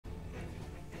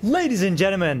Ladies and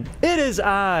gentlemen, it is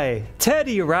I,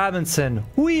 Teddy Robinson.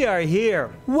 We are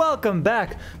here. Welcome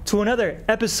back to another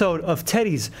episode of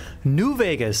Teddy's New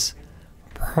Vegas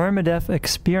Permadeath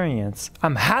experience.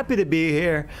 I'm happy to be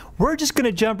here. We're just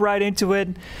gonna jump right into it.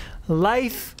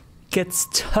 Life gets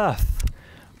tough,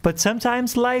 but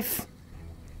sometimes life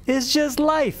is just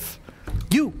life.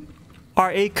 You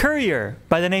are a courier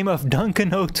by the name of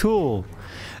Duncan O'Toole.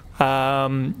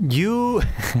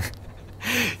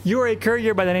 You are a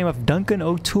courier by the name of Duncan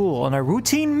O'Toole on a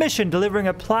routine mission delivering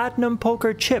a platinum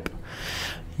poker chip.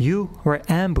 You were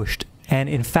ambushed and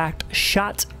in fact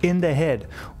shot in the head.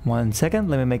 1 second,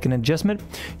 let me make an adjustment.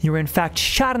 You were in fact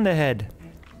shot in the head.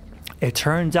 It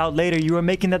turns out later you were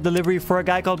making that delivery for a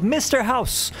guy called Mr.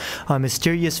 House, a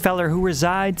mysterious feller who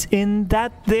resides in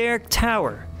that there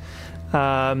tower.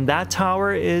 That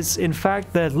tower is in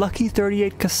fact the Lucky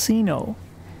 38 Casino.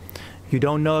 You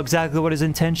don't know exactly what his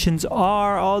intentions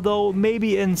are, although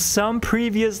maybe in some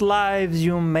previous lives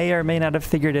you may or may not have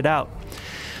figured it out.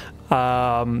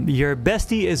 Your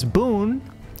bestie is Boone,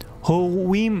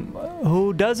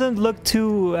 who doesn't look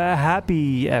too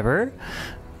happy ever,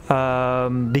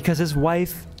 because his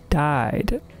wife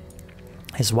died.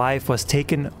 His wife was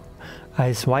taken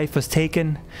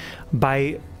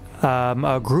by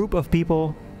a group of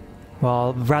people.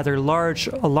 Well, rather large,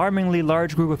 alarmingly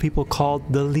large group of people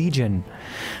called the Legion,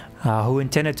 who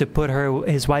intended to put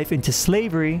his wife into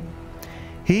slavery.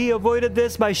 He avoided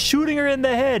this by shooting her in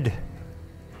the head.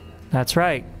 That's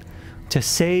right. To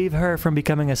save her from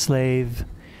becoming a slave,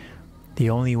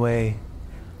 the only way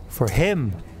for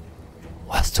him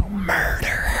was to murder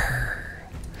her.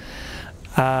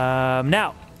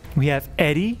 Now, we have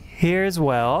Eddie here as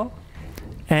well.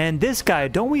 And this guy,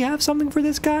 don't we have something for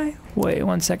this guy? Wait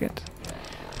 1 second.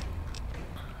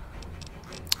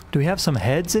 Do we have some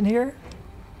heads in here?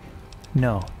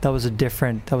 No, that was a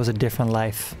different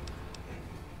life.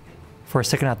 For a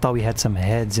second I thought we had some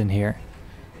heads in here.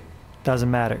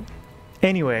 Doesn't matter.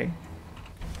 Anyway,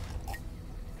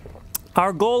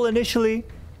 our goal initially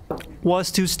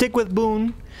was to stick with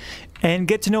Boone and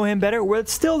get to know him better. Well,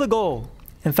 it's still the goal.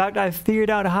 In fact, I figured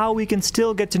out how we can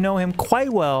still get to know him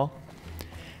quite well.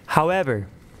 However,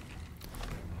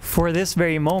 for this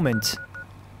very moment,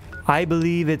 I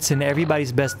believe it's in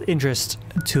everybody's best interest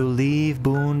to leave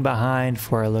Boone behind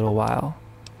for a little while.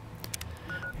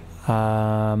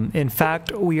 In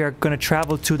fact, we are going to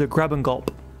travel to the Grub and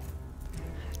Gulp.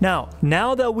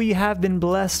 Now that we have been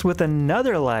blessed with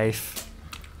another life,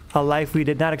 a life we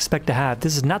did not expect to have.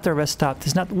 This is not the rest stop. This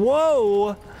is not...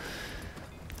 Whoa!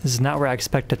 This is not where I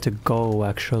expected to go,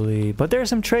 actually. But there are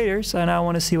some traders, and I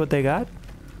want to see what they got.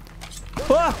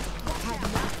 Ah!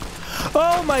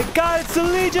 Oh my god, it's the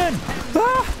Legion!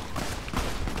 Ah!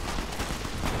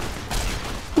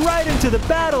 Right into the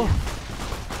battle!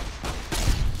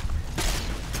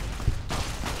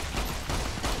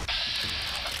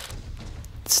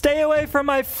 Stay away from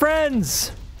my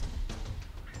friends!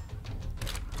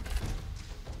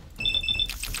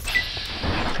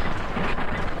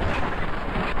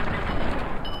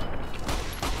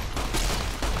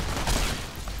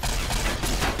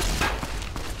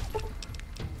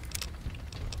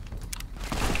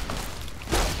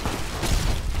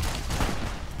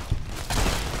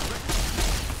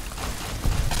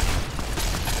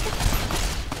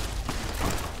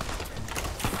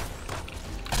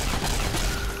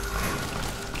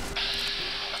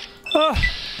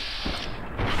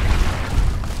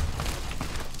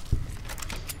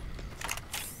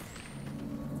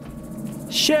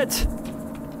 Shit!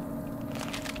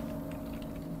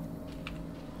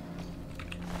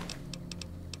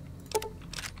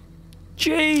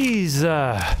 Jeez!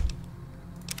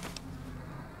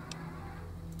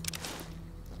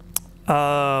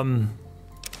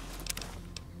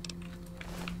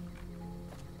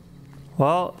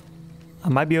 Well, I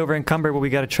might be over encumbered, but we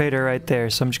got a trader right there,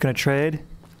 so I'm just gonna trade.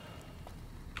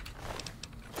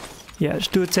 Yeah,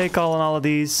 just do a take all on all of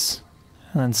these,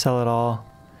 and then sell it all.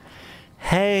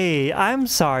 Hey, I'm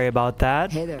sorry about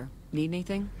that. Hey there. Need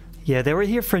anything? Yeah, they were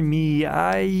here for me.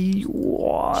 I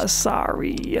was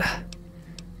sorry.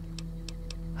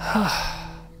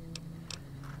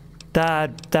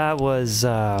 that was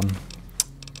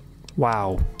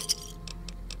wow.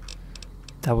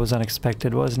 That was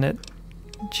unexpected, wasn't it?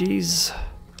 Jeez.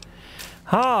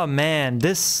 Oh man,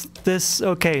 this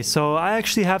okay, so I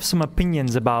actually have some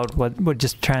opinions about what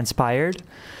just transpired.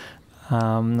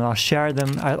 I'll share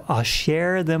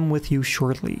them with you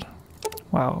shortly.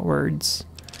 Wow, words.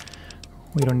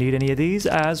 We don't need any of these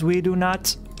as we do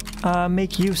not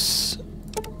make use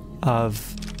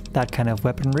of that kind of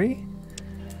weaponry.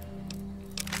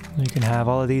 You can have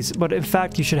all of these, but in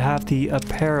fact you should have the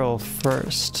apparel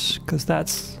first, because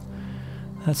that's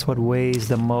what weighs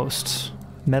the most.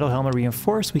 Metal helmet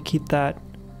reinforced, we keep that.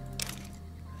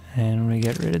 And we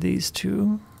get rid of these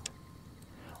two.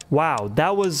 Wow,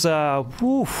 that was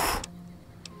woof.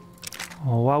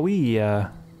 Oh, wowee. You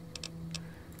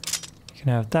can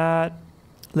have that.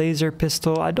 Laser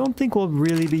pistol. I don't think we'll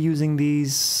really be using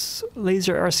these.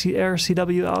 Laser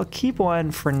RCW. I'll keep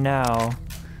one for now.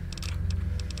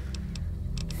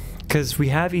 Because we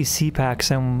have EC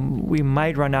packs and we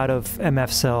might run out of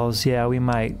MF cells. Yeah, we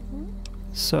might.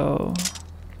 So,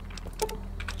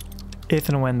 if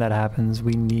and when that happens,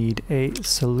 we need a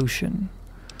solution.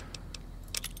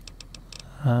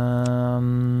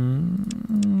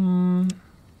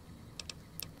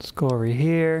 Let's go over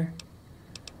here.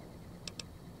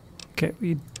 Okay,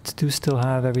 we do still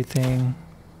have everything.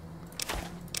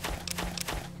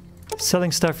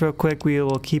 Selling stuff real quick, we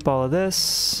will keep all of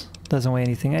this. Doesn't weigh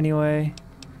anything anyway.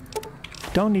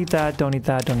 Don't need that, don't need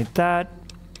that, don't need that.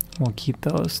 We'll keep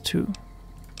those too.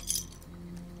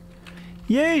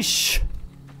 Yeesh!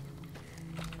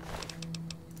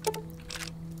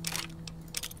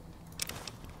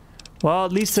 Well,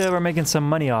 at least we're making some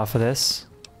money off of this.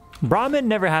 Brahmin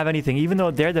never have anything, even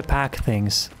though they're the pack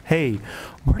things. Hey,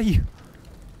 what are you?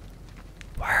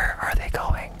 Where are they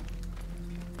going?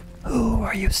 Who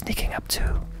are you sneaking up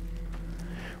to?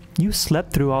 You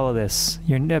slept through all of this.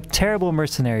 You're a terrible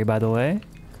mercenary, by the way.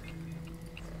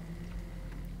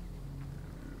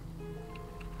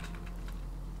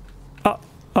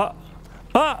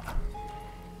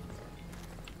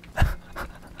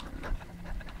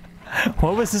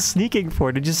 What was this sneaking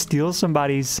for? To just steal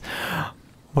somebody's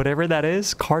whatever that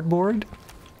is? Cardboard?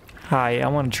 Hi, I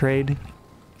want to trade.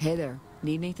 Hey there.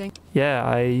 Need anything?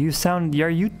 Yeah, you sound... Are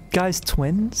you guys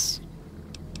twins?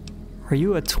 Are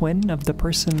you a twin of the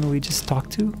person we just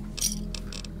talked to?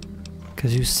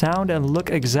 Because you sound and look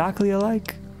exactly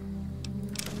alike.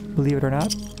 Believe it or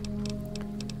not.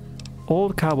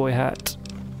 Old cowboy hat.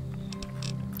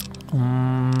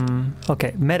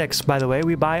 Okay, medics, by the way.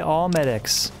 We buy all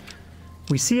medics.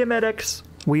 We see a medics,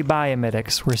 we buy a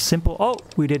medics. We're simple. Oh,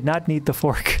 we did not need the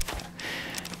fork.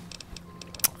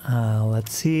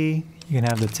 Let's see. You can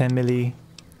have the 10 milli.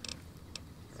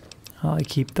 I'll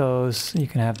keep those. You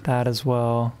can have that as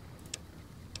well.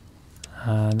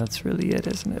 That's really it,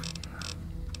 isn't it?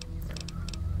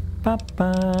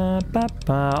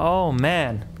 Oh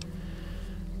man.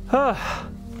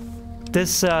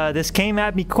 This came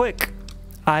at me quick.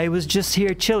 I was just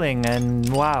here chilling and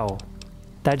wow.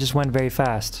 That just went very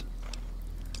fast.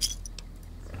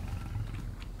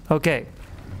 Okay.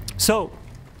 So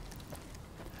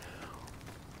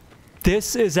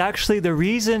this is actually the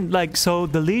reason, like, so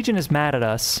the Legion is mad at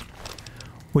us,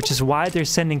 which is why they're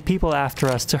sending people after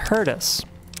us to hurt us.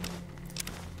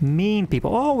 Mean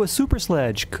people. Oh, a super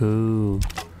sledge. Cool.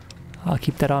 I'll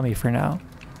keep that on me for now.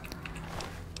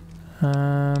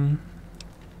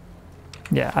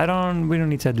 Yeah, we don't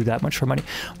need to do that much for money.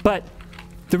 But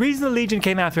the reason the Legion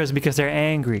came after us is because they're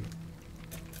angry.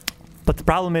 But the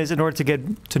problem is, in order to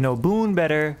get to know Boone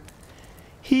better,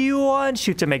 he wants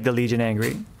you to make the Legion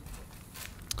angry.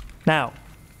 Now,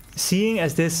 seeing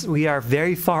as this, we are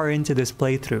very far into this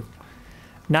playthrough.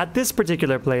 Not this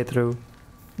particular playthrough,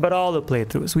 but all the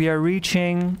playthroughs. We are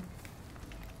reaching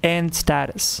end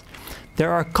status. There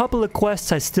are a couple of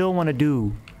quests I still want to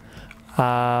do.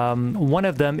 One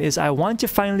of them is I want to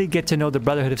finally get to know the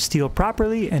Brotherhood of Steel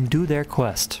properly and do their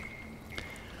quest.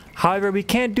 However, we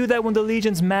can't do that when the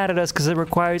Legion's mad at us because it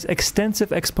requires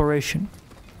extensive exploration.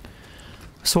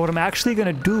 So what I'm actually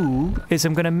going to do is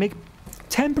I'm going to make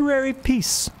temporary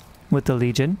peace with the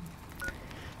Legion,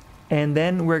 and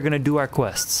then we're going to do our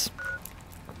quests.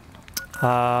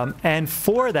 And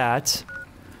for that,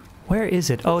 where is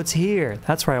it? Oh, it's here.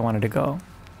 That's where I wanted to go.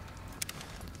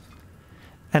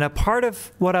 And a part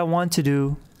of what I want to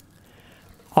do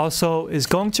also is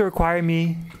going to require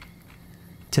me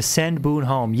to send Boone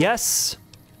home. Yes!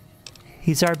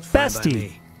 He's our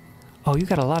bestie! Oh, you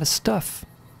got a lot of stuff.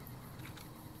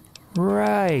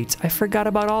 Right. I forgot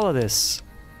about all of this.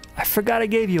 I forgot I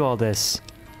gave you all this.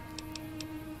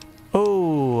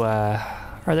 Oh,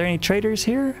 are there any traders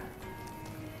here?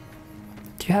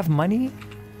 Do you have money?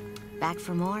 Back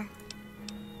for more?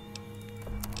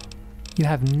 You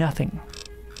have nothing.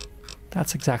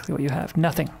 That's exactly what you have.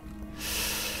 Nothing.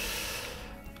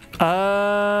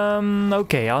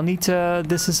 Okay, I'll need to...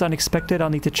 This is unexpected. I'll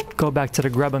need to go back to the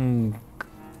grab and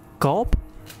gulp?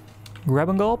 Grab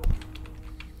and gulp?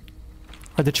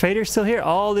 Are the traders still here?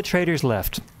 All the traders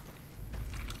left.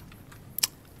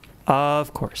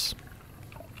 Of course.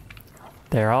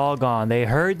 They're all gone. They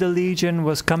heard the Legion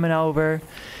was coming over.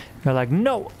 They're like,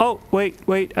 no. Oh, wait,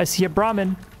 wait. I see a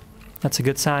Brahmin. That's a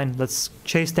good sign. Let's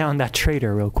chase down that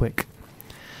trader real quick.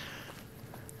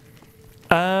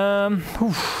 We're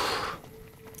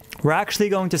actually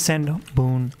going to send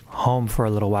Boone home for a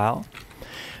little while.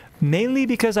 Mainly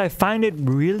because I find it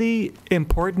really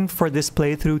important for this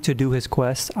playthrough to do his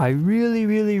quest. I really,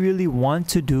 really, really want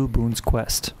to do Boone's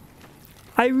quest.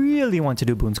 I really want to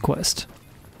do Boone's quest.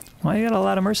 Well, you got a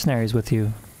lot of mercenaries with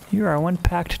you. You are one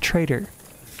packed trader.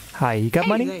 Hi, you got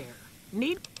money? There.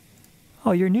 Need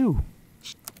Oh, you're new.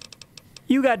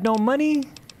 You got no money?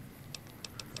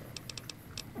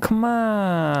 Come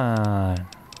on.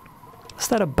 What's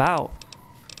that about?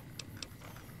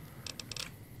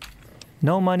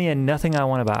 No money and nothing I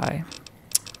want to buy.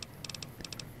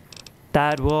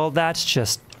 That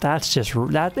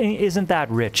isn't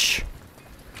that rich.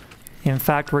 In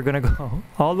fact, we're gonna go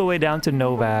all the way down to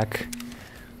Novac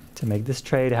to make this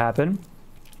trade happen.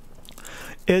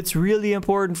 It's really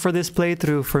important for this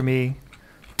playthrough for me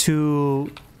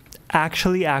to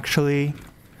actually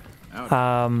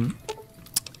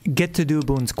get to do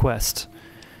Boone's quest.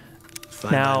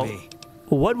 Fine Now, by me.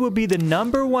 what would be the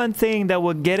 #1 thing that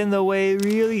would get in the way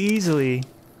really easily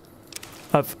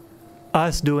of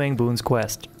us doing Boone's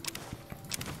quest?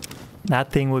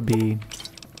 That thing would be,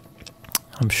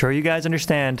 I'm sure you guys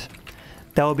understand,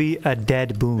 that will be a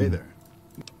dead Boone. Hey there.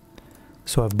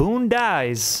 So if Boone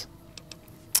dies,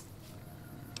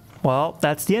 well,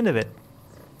 that's the end of it.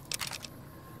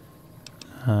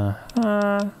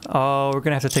 Oh, we're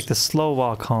gonna have to take the slow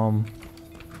walk home.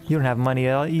 You don't have money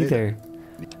either.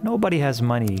 Nobody has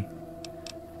money.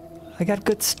 I got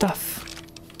good stuff.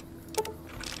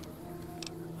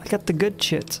 I got the good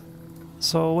shit.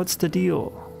 So what's the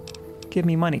deal? Give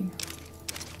me money.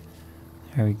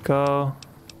 There we go.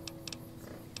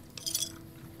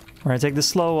 We're gonna take the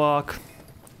slow walk.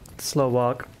 Slow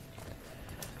walk.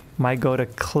 Might go to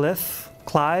Cliff.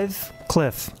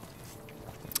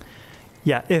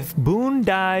 Yeah, if Boone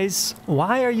dies,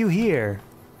 why are you here,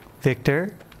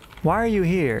 Victor? Why are you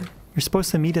here? You're supposed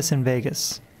to meet us in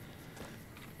Vegas.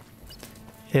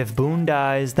 If Boone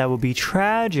dies, that will be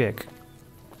tragic.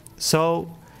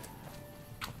 So,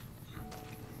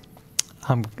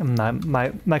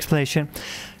 my explanation.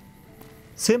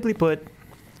 Simply put,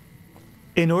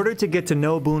 in order to get to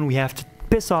know Boone, we have to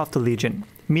piss off the Legion.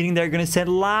 Meaning they're going to send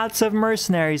lots of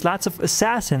mercenaries, lots of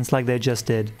assassins like they just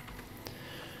did.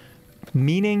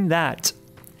 Meaning that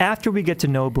after we get to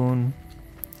know Boone,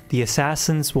 the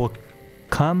assassins will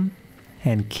come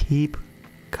and keep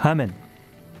coming.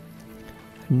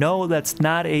 No, that's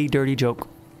not a dirty joke.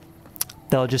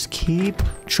 They'll just keep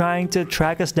trying to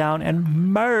track us down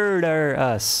and murder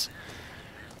us.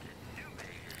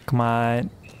 Come on.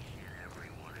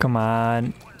 Come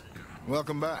on.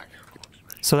 Welcome back.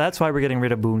 So that's why we're getting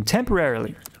rid of Boone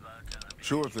temporarily.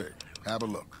 Sure thing. Have a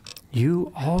look.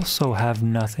 You also have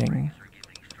nothing.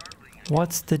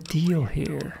 What's the deal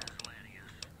here?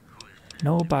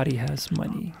 Nobody has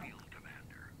money.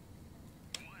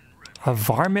 A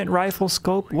varmint rifle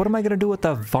scope? What am I going to do with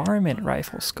a varmint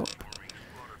rifle scope?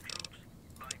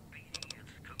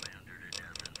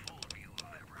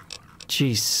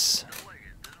 Jeez.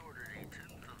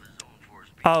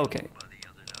 Oh, okay.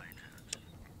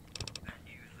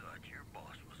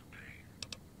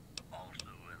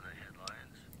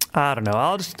 I don't know.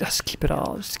 I'll just keep it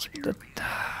all.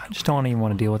 I just don't even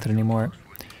want to deal with it anymore.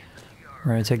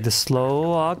 We're going to take the slow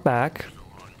walk back.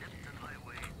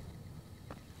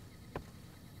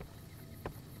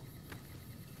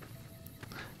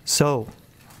 So,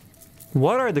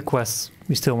 what are the quests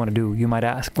we still want to do, you might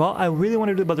ask? Well, I really want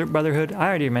to do the Brotherhood. I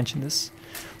already mentioned this.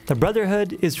 The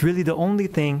Brotherhood is really the only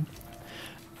thing,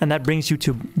 and that brings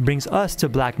us to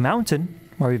Black Mountain,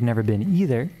 where we've never been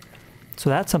either. So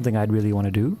that's something I'd really want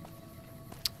to do.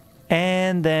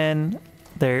 And then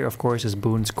there, of course, is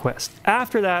Boone's quest.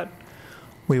 After that,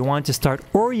 we want to start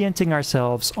orienting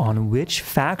ourselves on which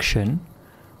faction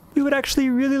we would actually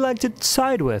really like to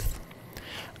side with.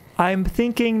 I'm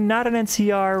thinking not an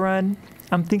NCR run.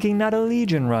 I'm thinking not a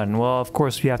Legion run. Well, of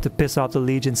course, we have to piss off the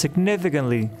Legion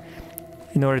significantly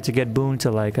in order to get Boone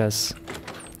to like us,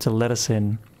 to let us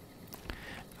in.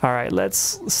 All right,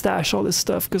 let's stash all this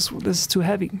stuff because this is too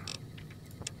heavy.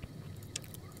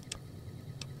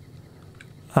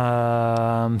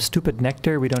 Stupid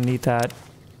nectar, we don't need that.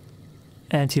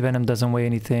 Anti-venom doesn't weigh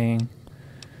anything.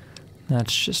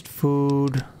 That's just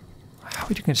food.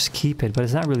 We can just keep it, but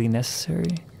it's not really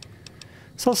necessary.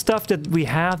 It's all stuff that we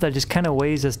have that just kind of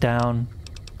weighs us down.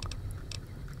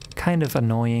 Kind of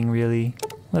annoying, really.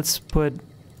 Let's put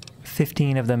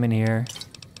 15 of them in here.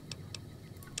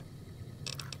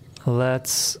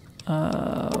 Let's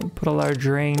put all our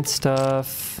drained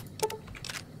stuff.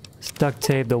 Let's duct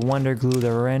tape, the wonder glue,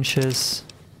 the wrenches.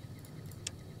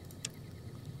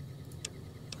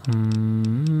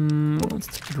 Let's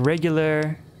take the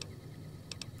regular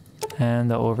and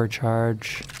the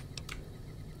overcharge.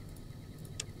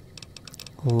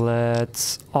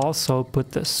 Let's also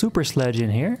put the super sledge in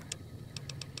here.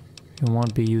 We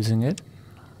won't be using it.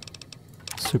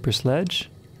 Super sledge.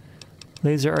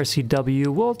 Laser RCW.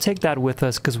 We'll take that with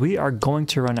us because we are going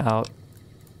to run out.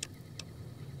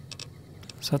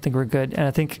 So I think we're good. And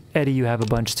I think, Eddie, you have a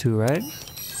bunch too, right?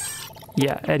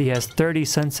 Yeah, Eddie has 30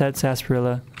 Sunset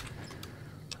Sarsaparilla.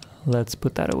 Let's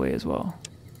put that away as well.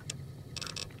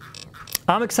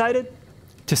 I'm excited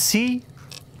to see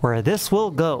where this will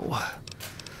go.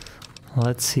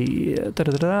 Let's see.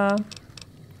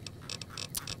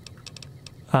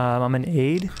 I'm an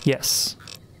aide. Yes.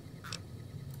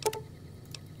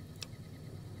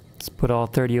 Let's put all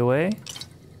 30 away.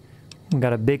 We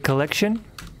got a big collection.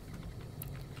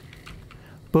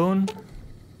 Boone.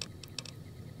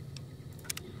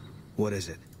 What is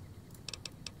it?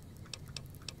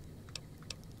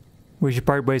 We should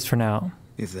part ways for now.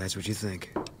 If that's what you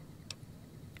think.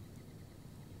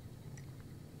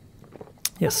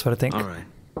 Yes, that's what I think. All right.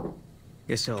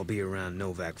 Guess I'll be around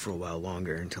Novac for a while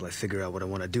longer until I figure out what I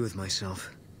want to do with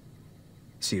myself.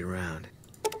 See you around.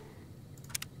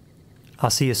 I'll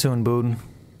see you soon, Boone.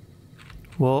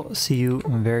 We'll see you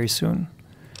very soon.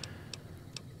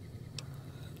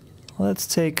 Let's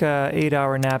take a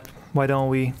 8-hour nap. Why don't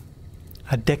we?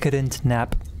 A decadent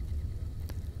nap.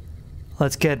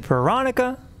 Let's get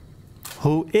Veronica,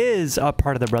 who is a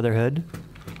part of the Brotherhood,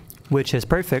 which is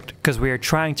perfect because we are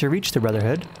trying to reach the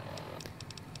Brotherhood.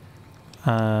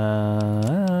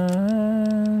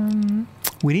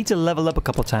 We need to level up a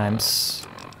couple times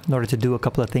in order to do a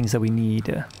couple of things that we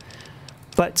need.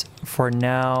 But for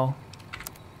now,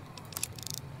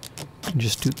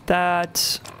 just do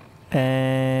that.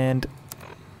 And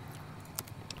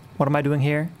what am I doing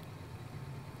here?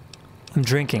 I'm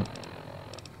drinking.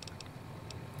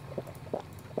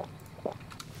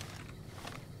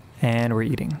 And we're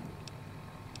eating.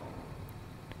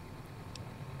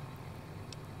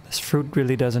 This fruit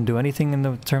really doesn't do anything in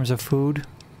the terms of food.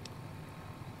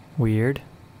 Weird.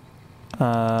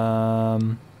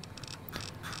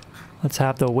 Let's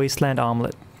have the wasteland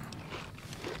omelet.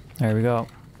 There we go.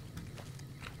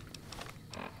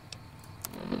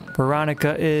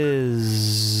 Veronica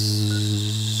is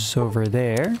over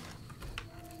there.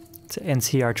 It's an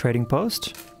NCR trading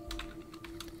post.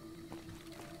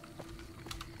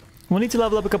 We'll need to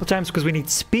level up a couple times because we need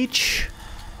speech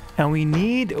and we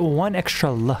need 1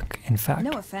 extra luck, in fact.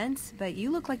 No offense, but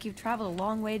you look like you've traveled a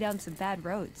long way down some bad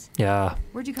roads. Yeah.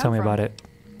 Where'd you come Tell me from? about it.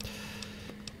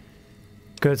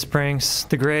 Good Springs,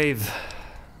 the grave.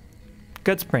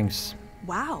 Good Springs.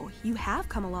 Wow, you have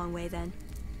come a long way then.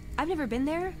 I've never been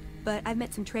there, but I've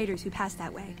met some traders who pass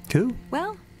that way. Cool.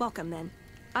 Well, welcome then.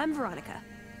 I'm Veronica.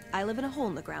 I live in a hole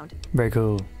in the ground. Very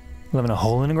cool. Live in a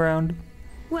hole in the ground?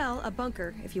 Well, a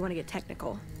bunker, if you want to get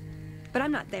technical. But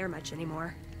I'm not there much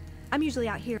anymore. I'm usually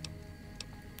out here.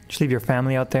 Just leave your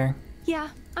family out there? Yeah.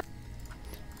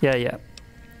 Yeah.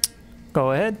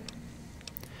 Go ahead.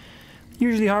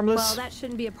 Usually harmless. Well, that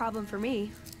shouldn't be a problem for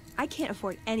me. I can't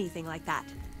afford anything like that.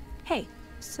 Hey,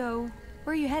 so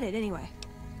where are you headed anyway?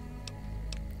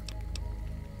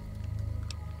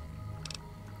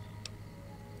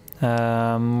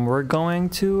 We're going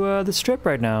to the strip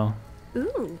right now.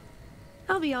 Ooh.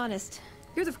 I'll be honest.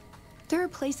 There are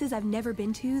places I've never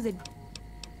been to that...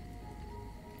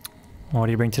 What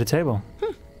do you bring to the table?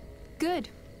 Good.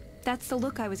 That's the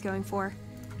look I was going for.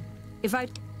 If I...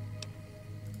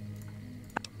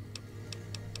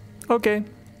 Okay.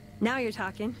 Now you're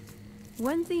talking.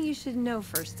 One thing you should know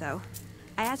first, though.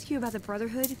 I ask you about the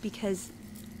Brotherhood because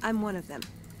I'm one of them.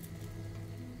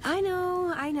 I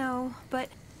know, but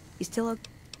you still okay?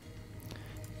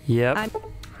 Yep.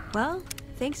 Well,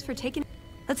 thanks for taking...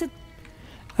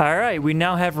 Alright, we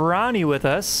now have Ronnie with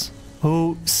us,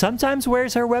 who sometimes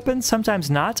wears her weapons, sometimes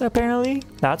not, apparently.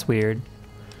 That's weird.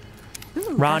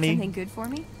 Ooh, Ronnie. got something good for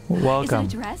me? Welcome.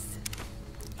 Is it a dress?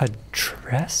 A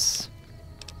dress?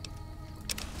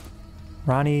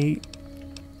 Ronnie...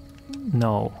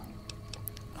 No.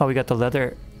 Oh, we got the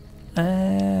leather.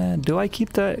 Do I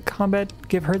keep the combat,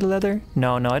 give her the leather?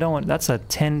 No, I don't want... That's a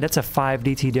 5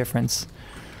 DT difference.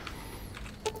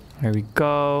 There we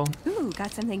go. Ooh,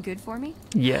 got something good for me?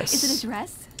 Yes. Is it a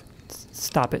dress?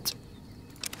 Stop it.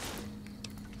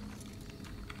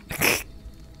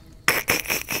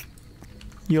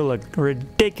 You look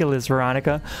ridiculous,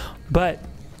 Veronica. But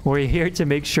we're here to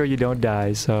make sure you don't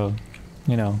die, so,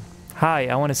 you know, Hi,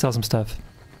 I want to sell some stuff.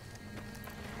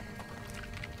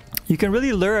 You can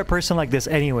really lure a person like this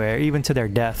anywhere, even to their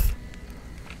death.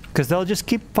 Because they'll just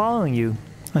keep following you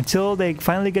until they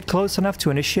finally get close enough to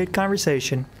initiate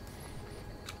conversation.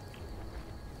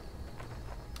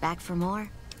 Back for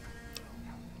more?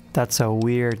 That's a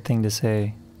weird thing to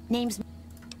say. Name's...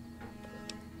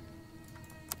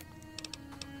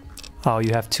 Oh,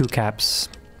 you have 2 caps.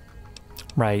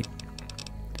 Right.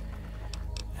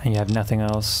 And you have nothing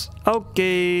else.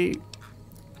 Okay.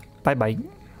 Bye-bye.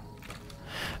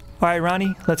 Alright,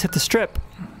 Ronnie, let's hit the strip.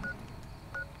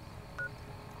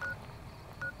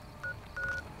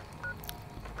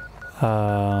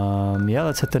 Yeah,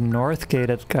 let's hit the north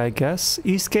gate, I guess.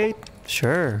 East gate?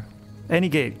 Sure. Any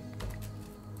gate.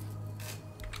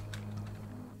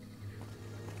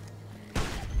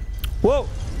 Whoa!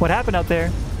 What happened out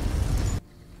there?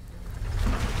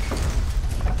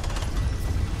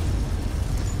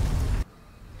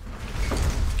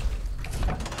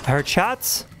 I heard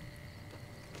shots?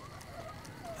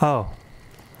 Oh,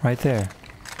 right there.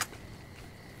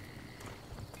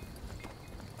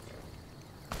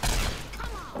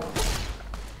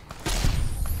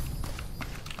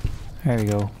 There we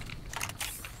go.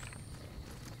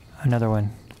 Another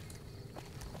one.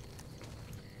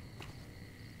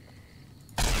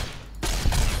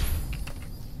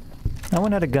 That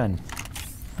one had a gun.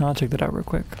 I'll check that out real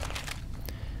quick.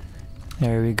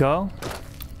 There we go.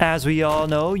 As we all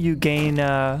know, you gain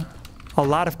a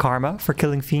lot of karma for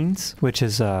killing fiends, which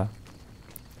is an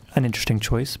interesting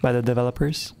choice by the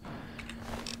developers.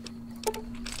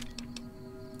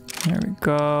 There we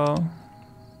go.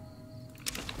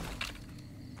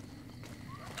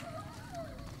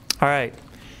 Alright.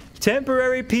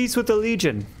 Temporary peace with the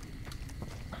Legion.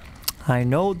 I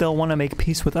know they'll want to make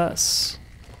peace with us.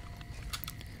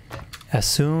 As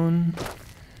soon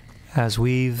as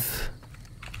we've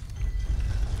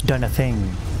done a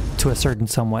thing to a certain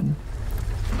someone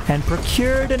and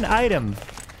procured an item.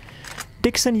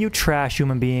 Dixon, you trash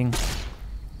human being.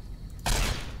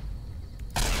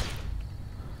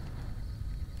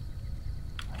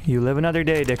 You live another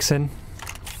day, Dixon.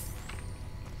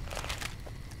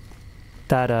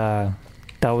 That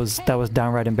was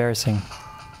downright embarrassing.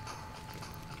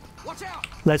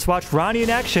 Let's watch Ronnie in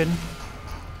action.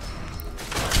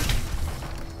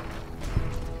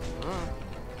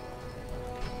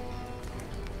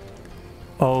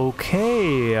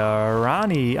 Okay,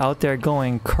 Ronnie out there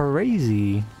going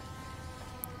crazy.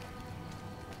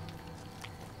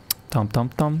 Dum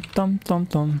dum dum dum dum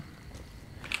dum.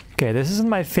 Okay, this isn't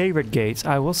my favorite gates,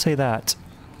 I will say that.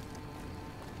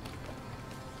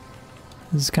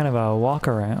 This is kind of a walk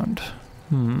around.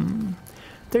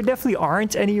 There definitely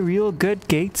aren't any real good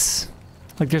gates.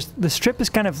 Like the strip is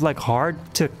kind of like hard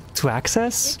to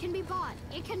access. It can be bought.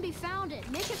 It can be founded.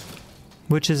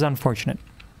 Which is unfortunate.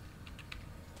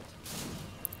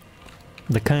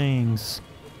 The Kings.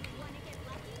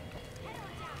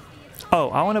 Oh,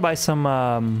 I want to buy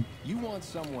some. You want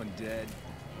someone dead?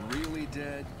 Really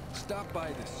dead? Stop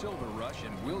by the Silver Rush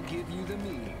and we'll give you the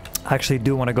meat. I actually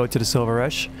do want to go to the Silver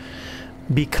Rush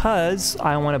because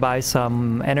I want to buy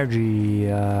some energy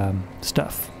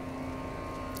stuff.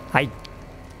 I'm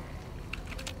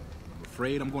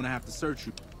afraid I'm going to have to search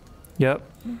you. Yep.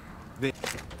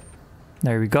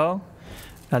 There we go.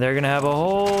 Now they're gonna have a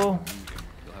whole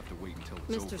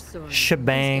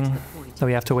shebang that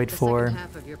we have to wait for.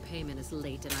 Half of your payment is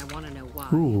late, and I want to know why.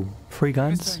 Ooh, free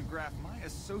guns. My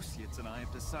associates and I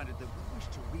have decided that we wish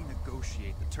to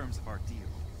renegotiate the terms of our deal.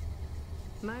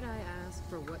 Might I ask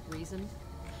for what reason?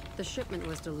 The shipment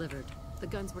was delivered. The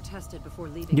guns were tested before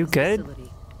leaving You this good?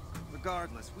 facility.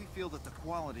 Regardless, we feel that the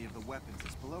quality of the weapons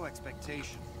is below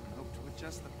expectation and hope to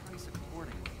adjust the price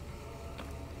accordingly.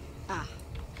 Ah,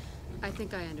 I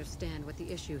think I understand what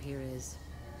the issue here is.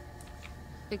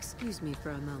 Excuse me for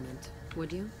a moment,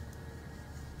 would you?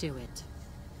 Do it.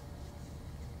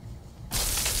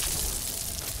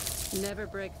 Never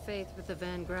break faith with the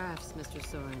Van Graffs, Mr.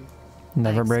 Soren.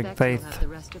 Never break I expect faith. we'll have the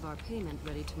rest of our payment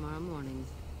ready tomorrow morning.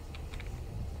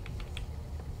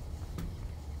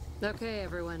 Okay,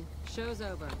 everyone. Show's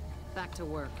over. Back to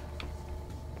work.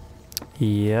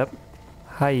 Yep.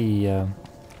 Hi.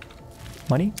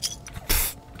 Money?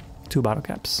 2 bottle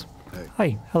caps. Hey.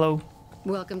 Hi. Hello.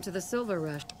 Welcome to the Silver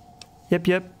Rush. Yep,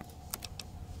 yep.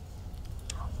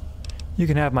 You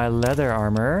can have my leather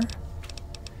armor.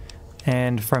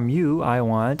 And from you, I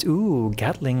want... Ooh,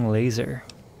 Gatling laser.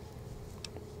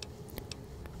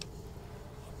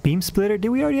 Beam splitter? Did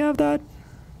we already have that?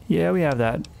 Yeah, we have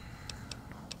that.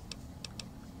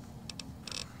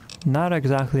 Not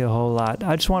exactly a whole lot.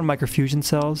 I just want microfusion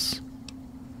cells.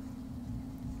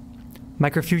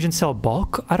 Microfusion cell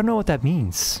bulk? I don't know what that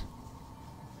means.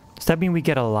 Does that mean we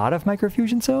get a lot of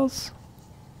microfusion cells?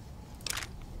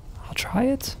 I'll try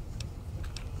it.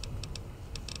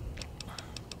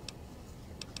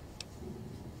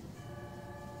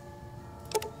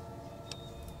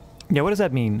 Yeah, what does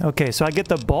that mean? Okay, so I get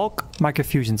the bulk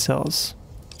microfusion cells.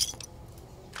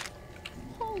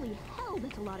 Holy hell,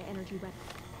 that's a lot of energy weapons.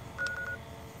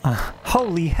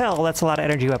 Holy hell, that's a lot of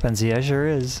energy weapons. Yeah, sure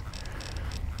is.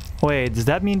 Wait, does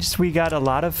that mean just we got a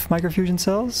lot of microfusion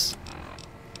cells?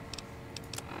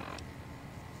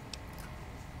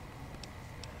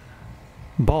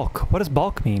 Bulk. What does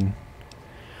bulk mean?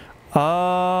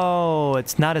 Oh,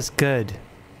 it's not as good.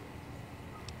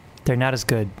 They're not as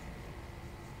good.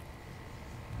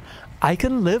 I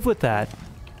can live with that,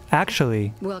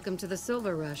 actually. Welcome to the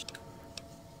Silver Rush.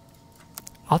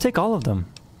 I'll take all of them.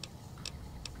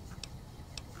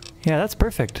 Yeah, that's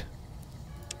perfect.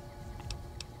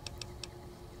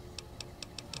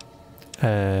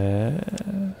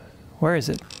 Where is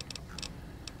it?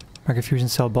 Microfusion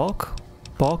cell bulk?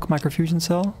 Bulk microfusion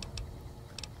cell?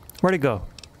 Where'd it go?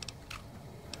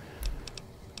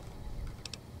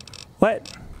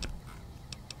 What?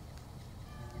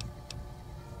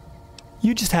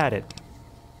 You just had it.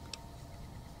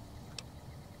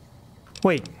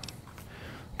 Wait.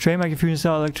 Tray microfusion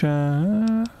cell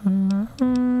electron.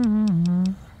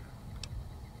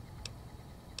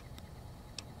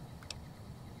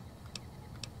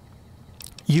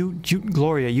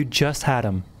 Gloria, you just had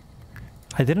them.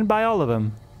 I didn't buy all of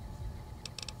them.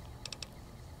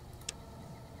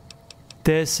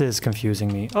 This is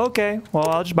confusing me. Okay, well,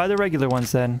 I'll just buy the regular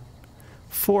ones then.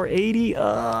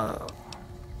 $480?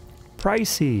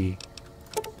 Pricey.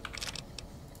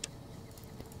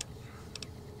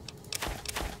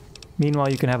 Meanwhile,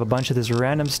 you can have a bunch of this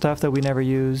random stuff that we never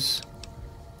use.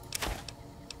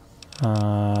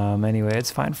 Anyway,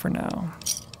 it's fine for now.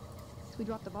 We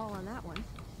dropped the ball on that one.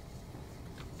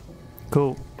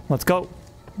 Cool. Let's go.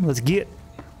 Let's get.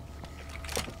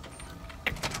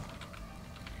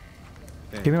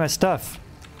 Hey. Give me my stuff.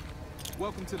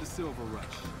 Welcome to the Silver Rush.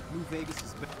 New Vegas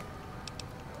is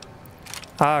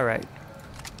All right.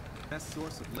 best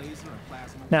source of laser and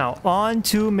plasma. Now, on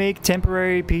to make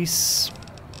temporary peace.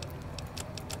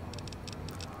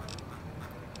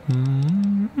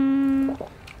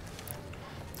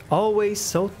 Always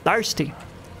so thirsty.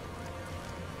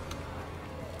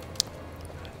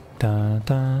 Da,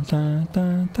 da, da,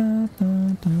 da, da,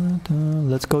 da, da.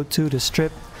 Let's go to the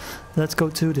strip. Let's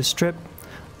go to the strip.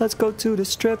 Let's go to the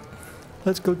strip.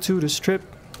 Let's go to the strip.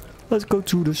 Let's go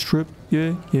to the strip.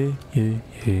 Yeah, yeah, yeah,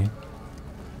 yeah.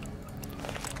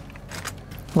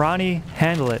 Ronnie,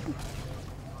 handle it.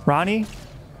 Ronnie?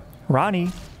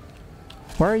 Ronnie?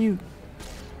 Where are you?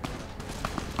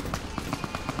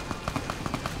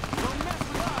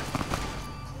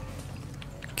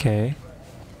 Okay.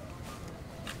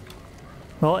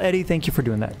 Well, Eddie, thank you for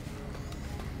doing that.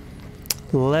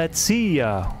 Let's see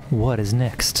what is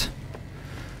next.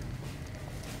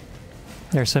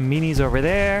 There's some minis over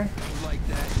there.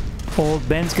 Old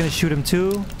Ben's gonna shoot him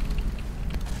too.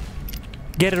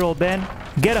 Get it, Old Ben.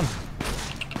 Get him.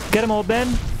 Get him, Old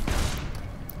Ben.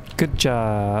 Good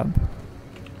job.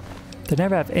 They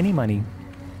never have any money.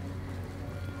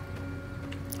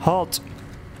 Halt.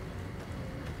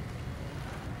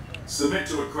 Submit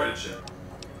to a credit check.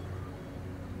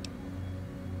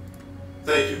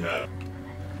 Thank you, madam.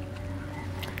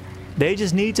 They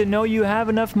just need to know you have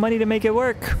enough money to make it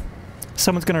work.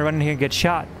 Someone's gonna run in here and get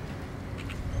shot.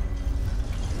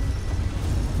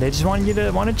 They just want you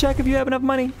to check if you have enough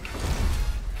money.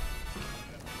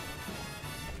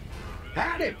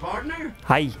 Howdy, partner.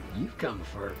 Hi. You've come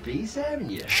for a piece, haven't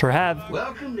you? Sure have.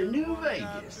 Welcome to New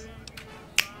Vegas.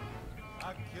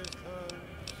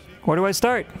 Where do I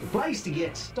start? The place to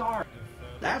get started.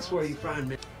 That's where you find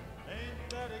me.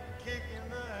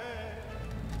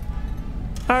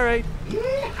 All right.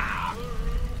 Yeah.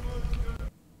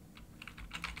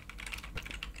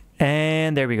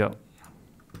 And there we go.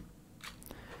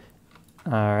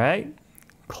 All right.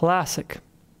 Classic.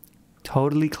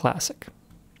 Totally classic.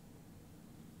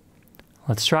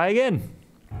 Let's try again.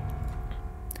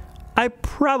 I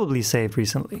probably saved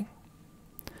recently.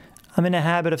 I'm in a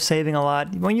habit of saving a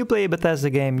lot. When you play a Bethesda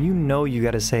game, you know you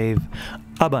gotta save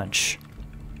a bunch.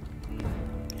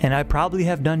 And I probably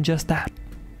have done just that.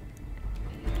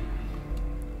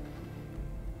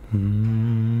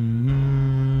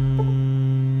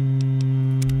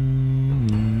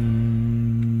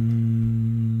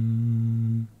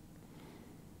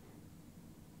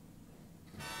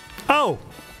 Oh!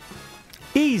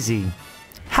 Easy.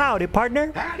 Howdy,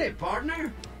 partner. Howdy,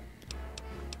 partner.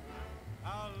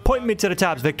 Point me to the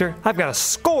tops, Victor. I've got a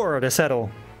score to settle.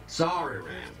 Sorry,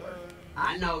 Rambler.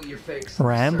 I know you're fixing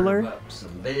Rambler? to serve up some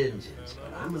vengeance,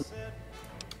 but I'm a...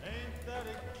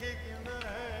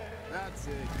 That's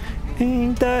it.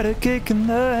 Ain't that a kick in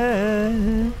the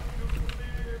head?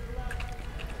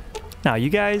 Now, you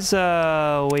guys,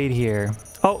 wait here.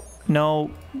 Oh,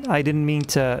 no, I didn't mean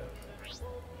to.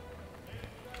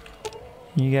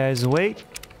 You guys wait.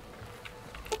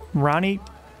 Ronnie.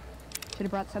 Should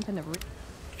have brought something to read.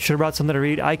 Should have brought something to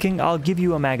read. I'll give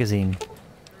you a magazine.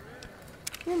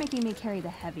 You're making me carry the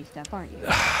heavy stuff, aren't you?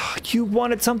 You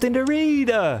wanted something to read.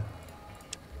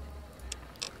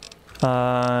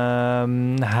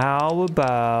 How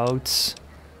about...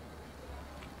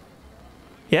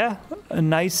 Yeah, a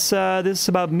nice, this is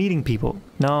about meeting people.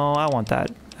 No, I want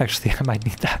that. Actually, I might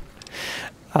need that.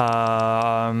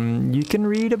 You can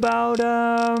read about,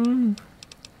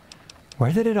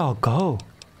 where did it all go?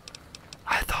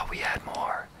 I thought we had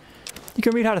more. You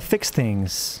can read how to fix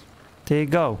things. There you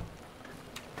go.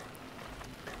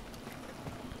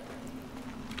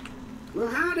 Well,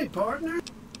 howdy, partner.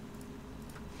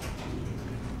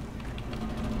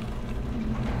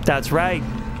 That's right.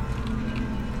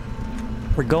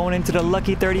 We're going into the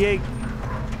lucky 38.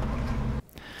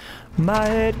 My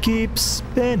head keeps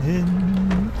spinning.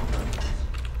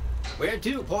 Where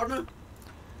to, partner?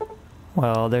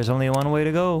 Well, there's only one way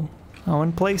to go.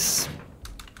 One place.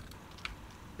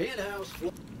 Penthouse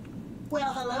floor.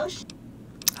 Well, hello.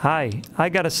 Hi, I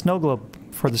got a snow globe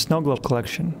for the snow globe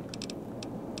collection.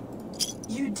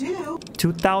 You do?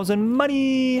 2,000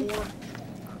 money.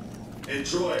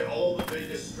 Enjoy all the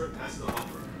Vegas Strip has to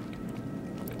offer.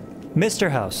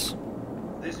 Mr. House.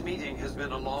 This meeting has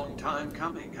been a long time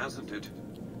coming, hasn't it?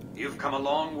 You've come a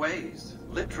long ways,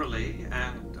 literally,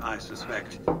 and I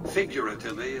suspect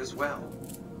figuratively as well.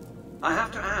 I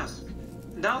have to ask,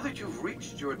 now that you've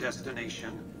reached your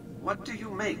destination, what do you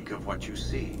make of what you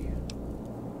see?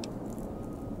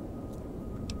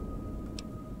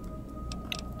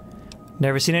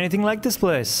 Never seen anything like this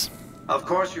place. Of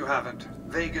course you haven't.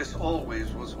 Vegas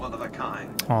always was one of a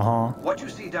kind. Uh-huh. What you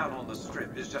see down on the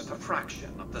Strip is just a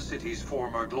fraction of the city's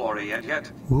former glory, and yet,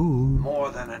 Ooh.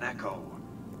 more than an echo.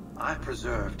 I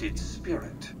preserved its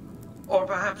spirit. Or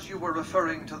perhaps you were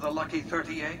referring to the Lucky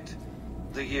 38?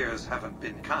 The years haven't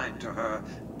been kind to her,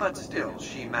 but still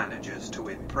she manages to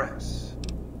impress.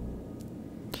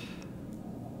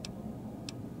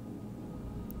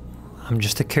 I'm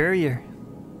just a courier.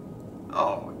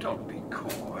 Oh, don't be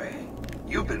coy.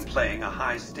 You've been playing a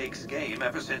high-stakes game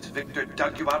ever since Victor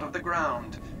dug you out of the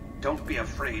ground. Don't be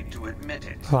afraid to admit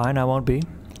it. Fine, I won't be.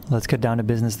 Let's get down to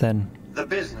business then. The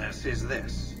business is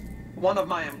this. One of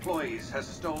my employees has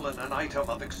stolen an item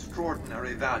of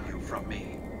extraordinary value from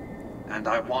me, and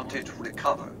I want it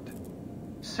recovered.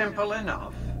 Simple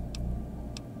enough.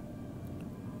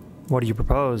 What do you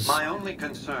propose? My only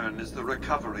concern is the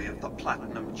recovery of the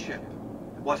platinum chip.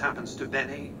 What happens to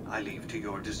Benny, I leave to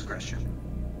your discretion.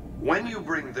 When you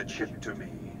bring the chip to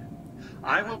me,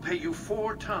 I will pay you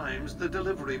 4 times the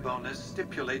delivery bonus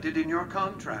stipulated in your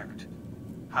contract.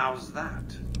 How's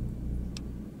that?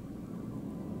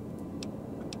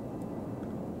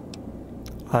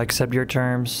 I'll accept your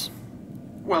terms.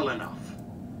 Well enough.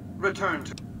 Return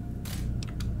to...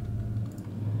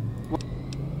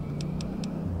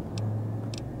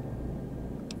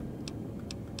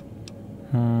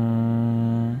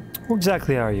 Who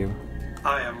exactly are you?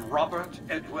 I am Robert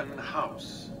Edwin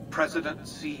House, President,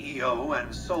 CEO,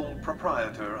 and sole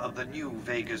proprietor of the new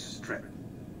Vegas Strip.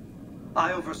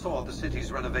 I oversaw the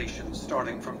city's renovations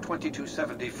starting from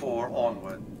 2274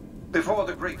 onward. Before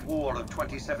the Great War of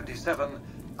 2077,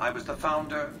 I was the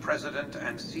founder, president,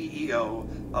 and CEO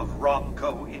of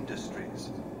Robco Industries,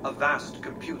 a vast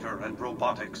computer and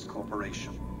robotics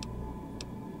corporation.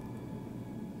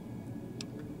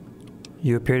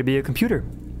 You appear to be a computer.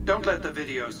 Don't let the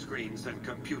video screens and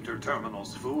computer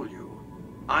terminals fool you.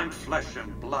 I'm flesh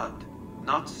and blood,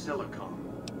 not silicone.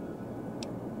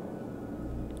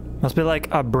 Must be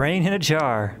like a brain in a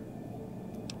jar.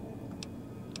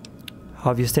 How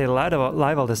have you stayed alive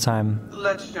all this time?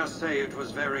 Let's just say it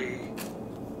was very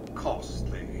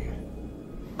costly.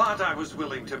 But I was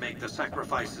willing to make the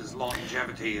sacrifices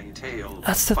longevity entailed,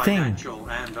 That's the thing. financial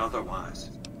and otherwise.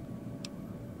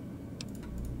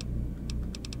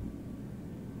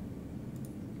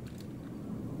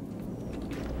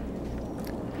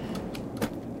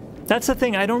 That's the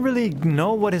thing. I don't really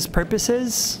know what his purpose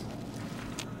is.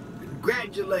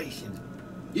 Congratulations.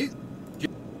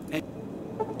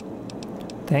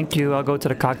 Thank you. I'll go to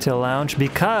the cocktail lounge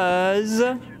because.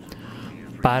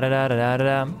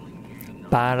 Ba-da-da-da-da-da.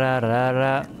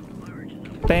 Ba-da-da-da-da.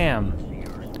 Bam.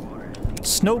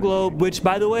 Snow globe, which,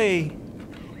 by the way,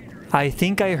 I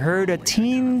think I heard a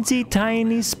teensy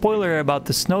tiny spoiler about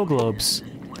the snow globes.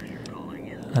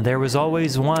 There was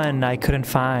always one I couldn't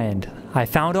find. I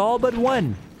found all but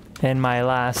one in my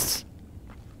last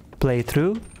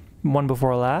playthrough, one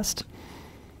before last.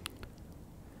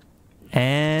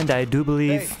 And I do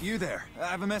believe... Hey, you there. I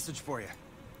have a message for you.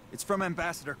 It's from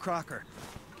Ambassador Crocker.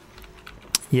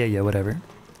 Yeah, whatever.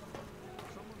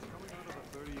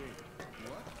 Are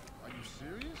you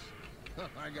serious?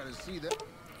 I gotta see that.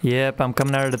 Yep, I'm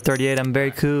coming out of the 38. I'm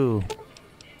very cool.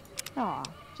 Aw,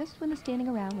 just when the standing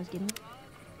around was getting...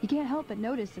 You can't help but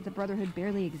notice that the Brotherhood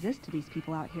barely exists to these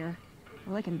people out here.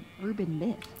 We're like an urban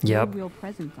myth. Yep. No real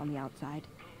presence on the outside.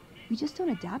 We just don't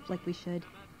adapt like we should.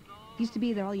 Used to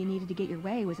be that all you needed to get your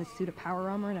way was a suit of power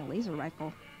armor and a laser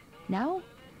rifle. Now,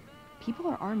 people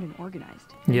are armed and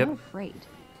organized. They're not afraid.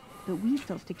 But we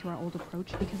still stick to our old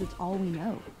approach because it's all we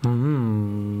know.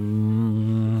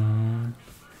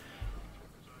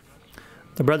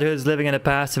 The Brotherhood is living in the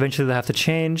past. Eventually they'll have to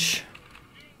change.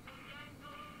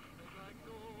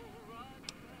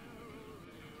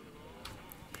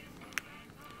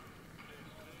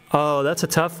 Oh, that's a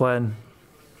tough one.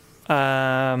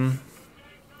 Power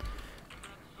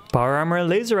armor and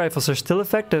laser rifles are still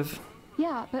effective.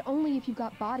 Yeah, but only if you've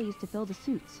got bodies to fill the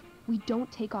suits. We don't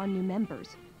take on new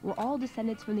members. We're all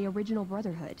descendants from the original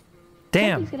Brotherhood.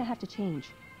 Damn. Something's gonna have to change,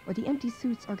 or the empty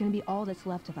suits are gonna be all that's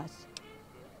left of us.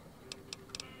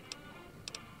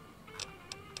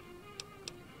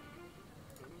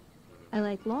 I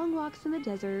like long walks in the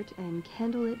desert and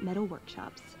candlelit metal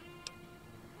workshops.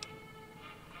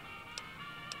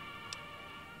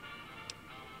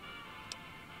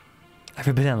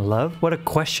 Ever been in love? What a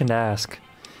question to ask.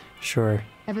 Sure.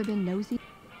 Ever been nosy?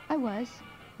 I was,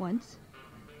 once.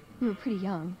 We were pretty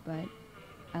young, but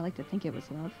I like to think it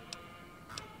was love.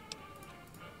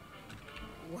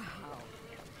 Wow,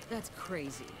 that's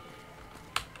crazy.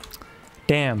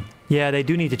 Damn. Yeah, they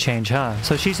do need to change, huh?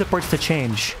 So she supports the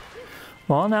change.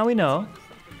 Well, now we know.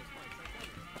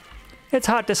 It's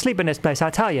hard to sleep in this place, I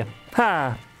tell you.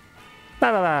 Ha!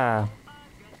 Ba ba ba.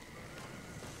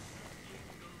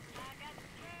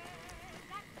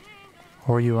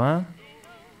 Who are you, huh?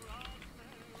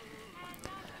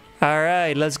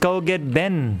 Alright, let's go get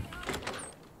Ben.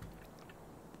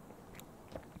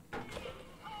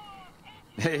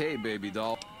 Hey, baby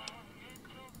doll.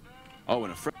 Oh,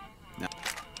 and a friend.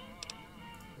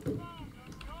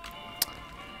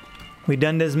 We've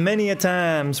done this many a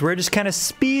times. We're just kind of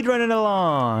speed running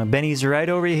along. Benny's right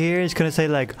over here. He's gonna say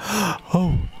like,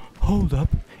 "Oh, hold up,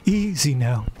 easy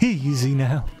now, easy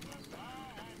now."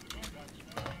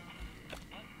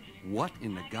 What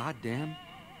in the goddamn?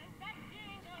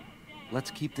 Let's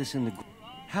keep this in the...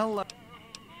 Hello.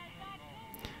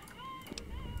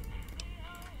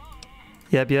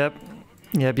 Yep.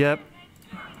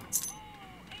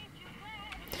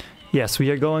 Yes, we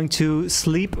are going to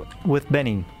sleep with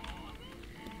Benny.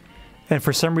 And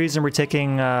for some reason, we're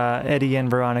taking Eddie and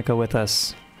Veronica with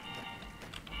us.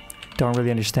 Don't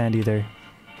really understand either.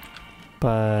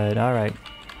 But, alright.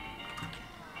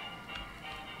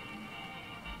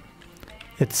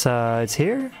 It's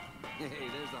here? Hey,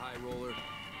 there's the high roller.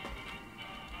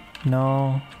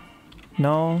 No.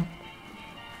 No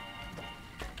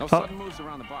sudden moves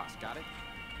around the boss, got it?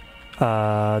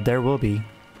 There will be.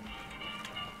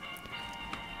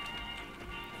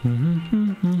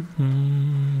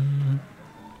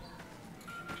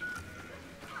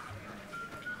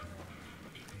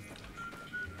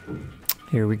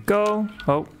 Here we go.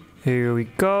 Oh, here we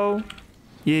go.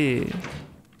 Yeah.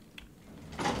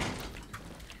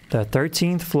 The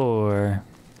 13th floor.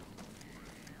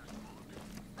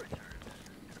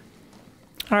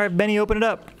 All right, Benny, open it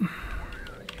up.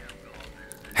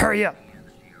 Hurry up.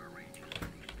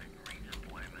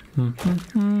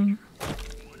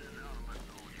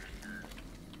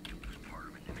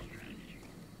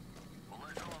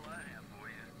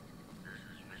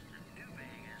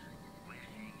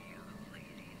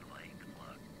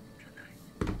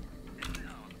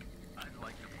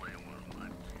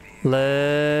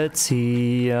 Let's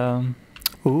see.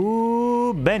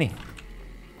 Ooh, Benny.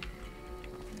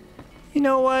 You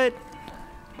know what?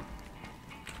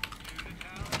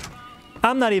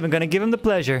 I'm not even gonna give him the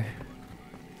pleasure.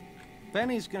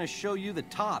 Benny's gonna show you the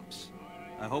tops.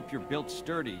 I hope you're built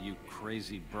sturdy, you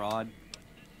crazy broad.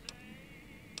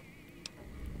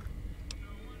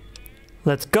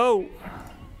 Let's go.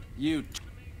 You.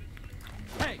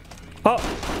 Hey. Oh.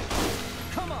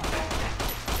 Come on.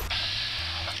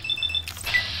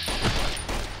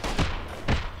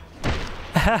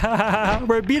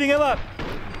 We're beating him up.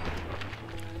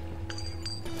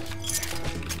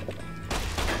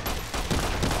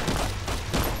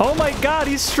 Oh my god,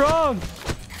 he's strong!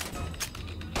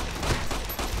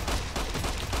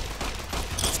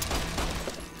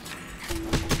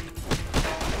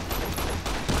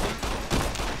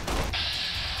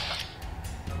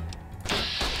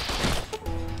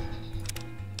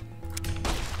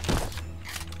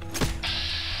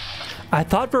 I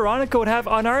thought Veronica would have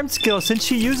unarmed skill since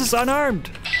she uses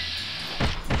unarmed.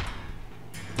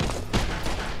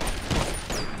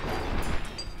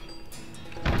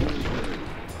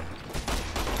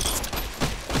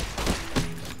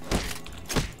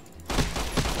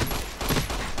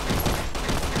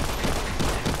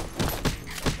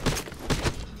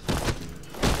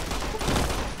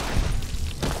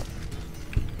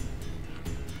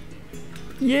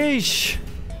 Yeesh.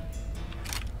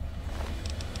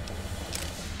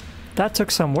 That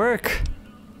took some work.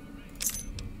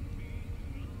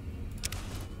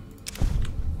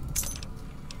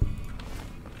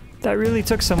 That really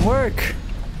took some work.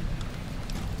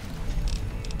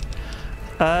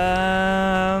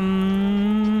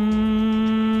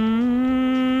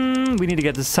 We need to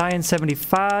get to Science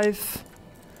 75.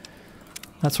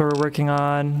 That's what we're working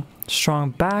on.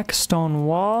 Strong back, stone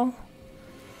wall.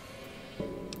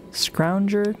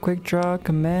 Scrounger, quick draw,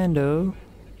 commando.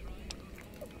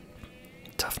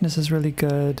 Toughness is really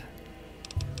good.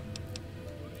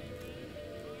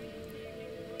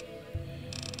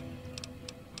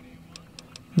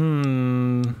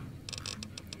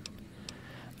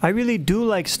 I really do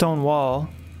like stone wall.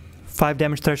 5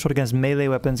 damage threshold against melee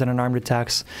weapons and unarmed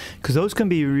attacks, because those can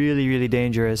be really, really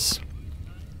dangerous.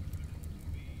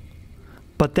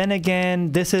 But then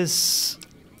again, this is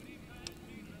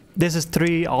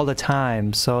 3 all the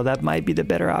time, so that might be the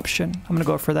better option. I'm gonna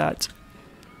go for that.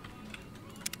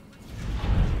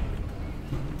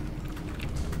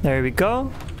 There we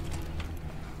go.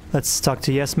 Let's talk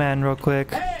to Yes Man real quick.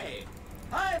 Hey!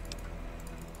 Hi!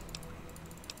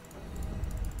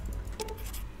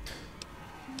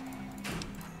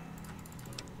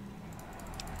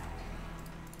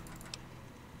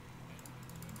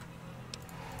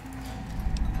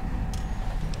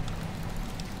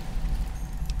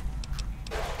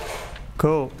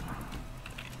 Cool.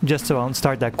 Just so I won't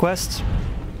start that quest.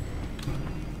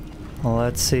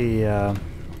 Let's see.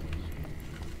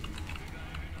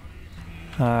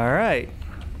 Alright.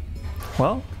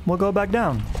 Well, we'll go back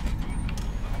down.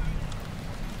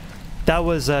 That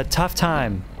was a tough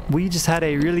time. We just had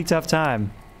a really tough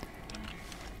time.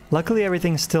 Luckily,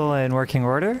 everything's still in working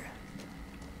order.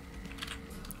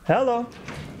 Hello.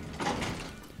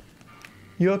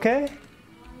 You okay?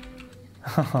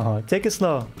 Take it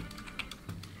slow.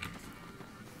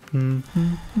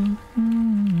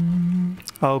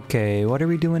 Okay, what are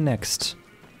we doing next?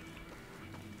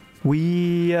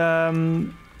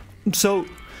 So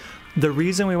the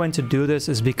reason we went to do this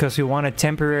is because we want a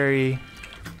temporary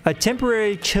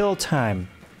chill time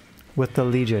with the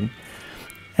Legion.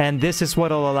 And this is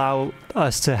what will allow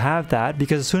us to have that,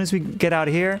 because as soon as we get out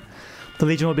here, the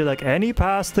Legion will be like, any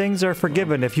past things are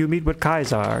forgiven if you meet with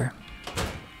Kaisar.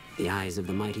 The eyes of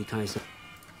the mighty Kaisar.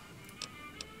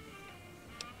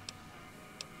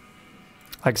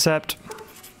 Accept.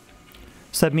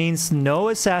 So that means no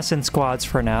assassin squads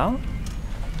for now,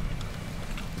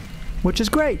 which is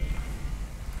great.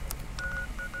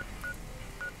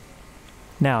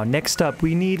 Now, next up,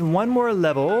 we need one more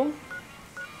level,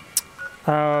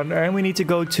 and we need to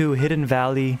go to Hidden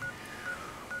Valley,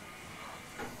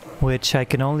 which I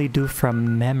can only do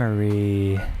from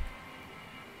memory.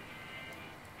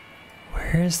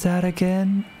 Where is that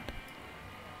again?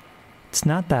 It's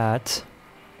not that.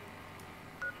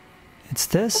 It's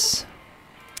this.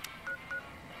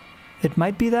 It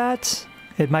might be that.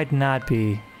 It might not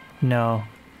be. No.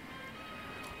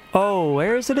 Oh,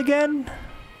 where is it again?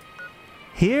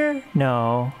 Here?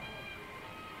 No.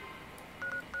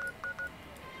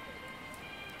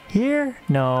 Here?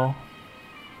 No.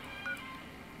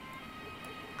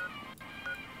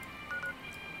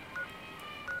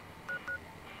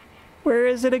 Where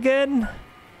is it again?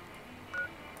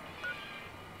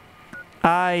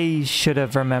 I should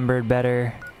have remembered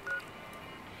better.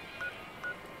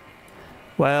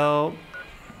 Well...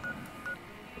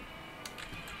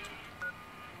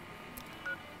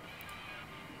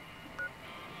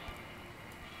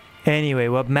 Anyway,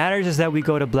 what matters is that we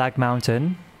go to Black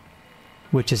Mountain,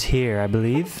 which is here, I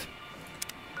believe.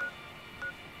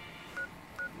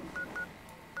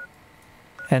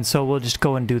 And so we'll just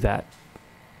go and do that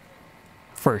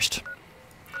first.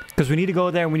 Because we need to go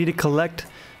there and we need to collect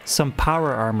some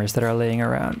power armors that are laying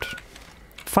around.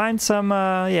 Find some,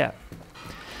 yeah.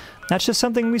 That's just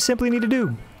something we simply need to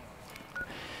do.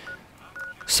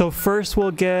 So first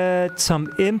we'll get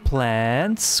some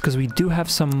implants, because we do have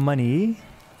some money.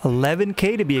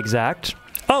 11K to be exact.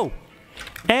 Oh!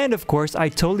 And of course, I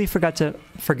totally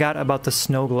forgot about the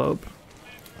snow globe.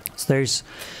 So there's...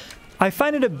 I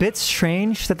find it a bit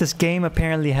strange that this game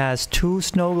apparently has 2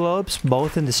 snow globes,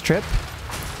 both in the strip.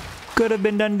 Could have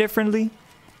been done differently.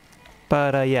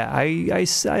 But yeah, I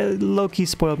low-key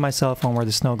spoiled myself on where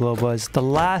the snow globe was. The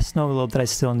last snow globe that I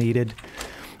still needed.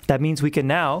 That means we can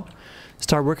now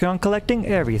start working on collecting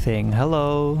everything.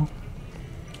 Hello.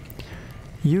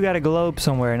 You got a globe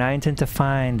somewhere and I intend to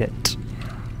find it.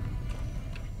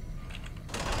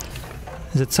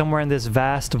 Is it somewhere in this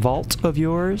vast vault of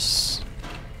yours?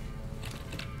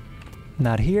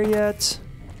 Not here yet.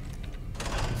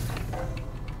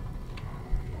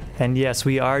 And yes,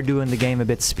 we are doing the game a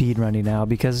bit speedrunning now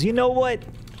because you know what?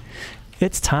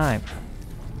 It's time.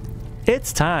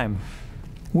 It's time.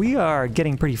 We are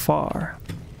getting pretty far.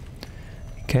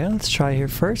 Okay, let's try here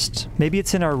first. Maybe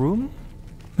it's in our room?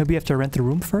 Maybe we have to rent the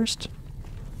room first?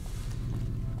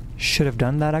 Should have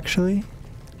done that actually.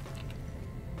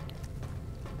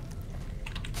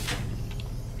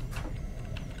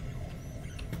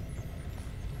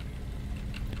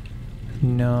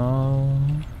 No.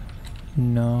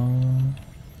 No.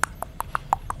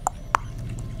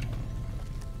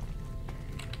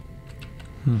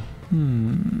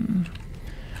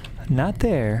 Not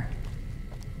there.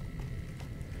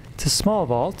 It's a small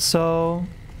vault, so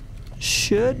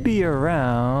should be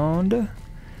around.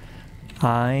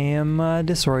 I am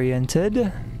disoriented.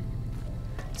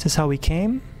 Is this how we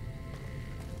came?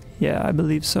 Yeah, I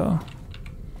believe so.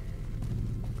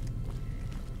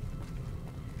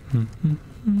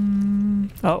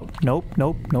 Oh, nope,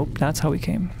 nope, nope. That's how we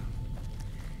came.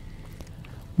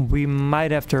 We might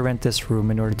have to rent this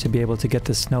room in order to be able to get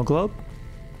the snow globe.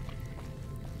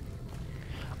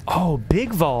 Oh,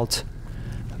 big vault.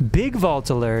 Big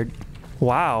vault alert.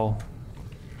 Wow.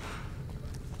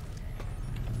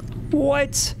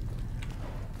 What?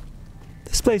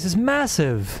 This place is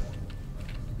massive.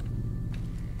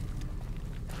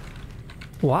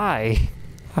 Why?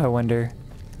 I wonder.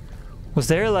 Was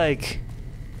there like...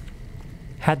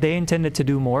 Had they intended to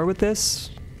do more with this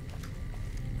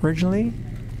originally?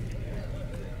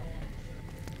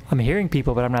 I'm hearing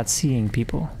people, but I'm not seeing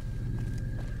people.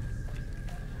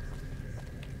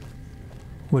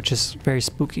 Which is very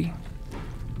spooky.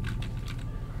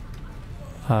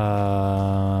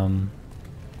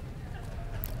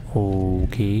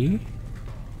 Okay.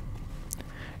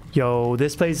 Yo,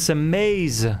 this place is a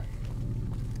maze.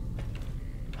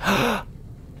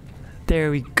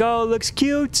 There we go. Looks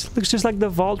cute. Looks just like the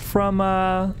vault from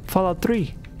Fallout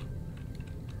 3.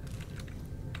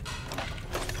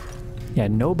 Yeah,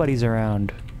 nobody's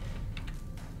around.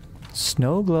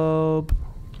 Snow globe.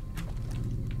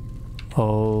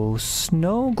 Oh,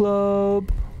 snow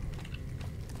globe.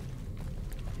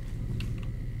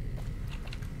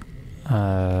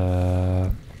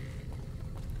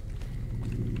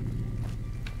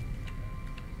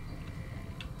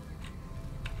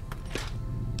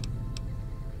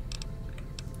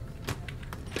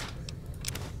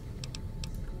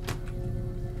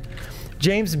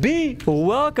 James B,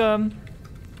 welcome.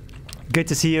 Good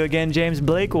to see you again, James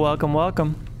Blake. Welcome,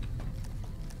 welcome.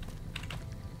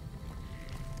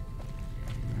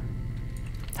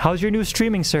 How's your new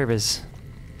streaming service?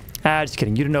 Ah, just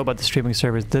kidding. You don't know about the streaming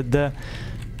service. The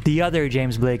other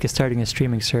James Blake is starting a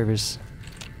streaming service.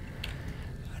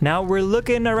 Now we're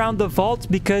looking around the vault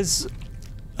because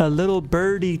a little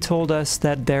birdie told us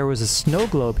that there was a snow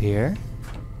globe here.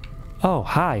 Oh,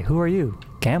 hi. Who are you?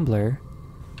 Gambler.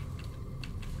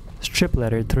 Strip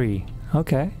letter 3.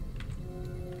 Okay.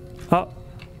 Oh,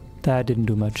 that didn't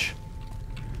do much.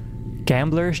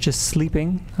 Gambler's just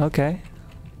sleeping. Okay.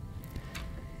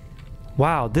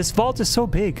 Wow, this vault is so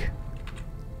big.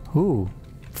 Ooh,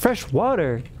 fresh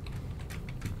water.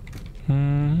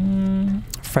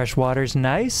 Fresh water's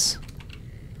nice.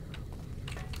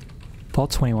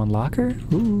 Vault 21 locker.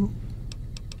 Ooh,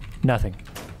 nothing.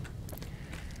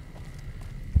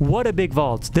 What a big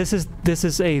vault. This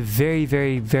is a very,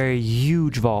 very, very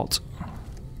huge vault.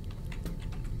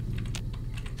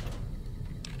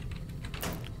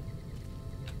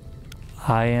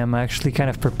 I am actually kind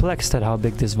of perplexed at how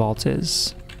big this vault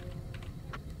is.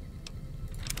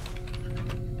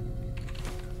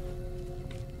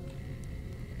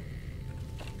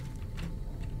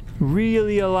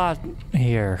 Really a lot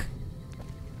here.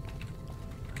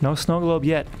 No snow globe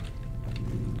yet.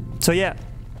 So yeah.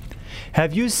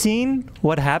 Have you seen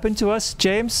what happened to us,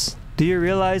 James? Do you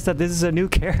realize that this is a new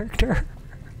character?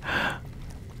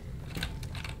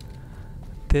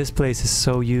 This place is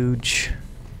so huge.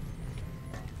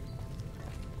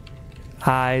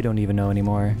 I don't even know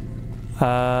anymore.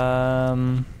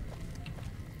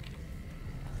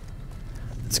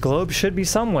 This globe should be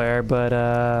somewhere,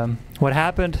 but what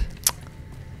happened?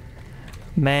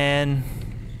 Man,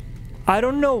 I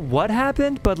don't know what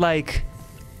happened, but like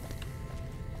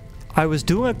I was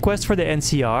doing a quest for the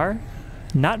NCR,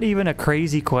 not even a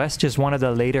crazy quest, just one of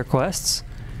the later quests.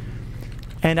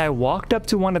 And I walked up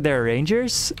to one of their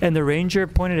rangers, and the ranger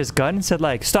pointed his gun and said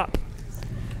like, stop.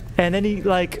 And then he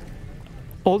like,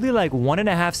 only like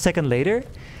 1.5 seconds later,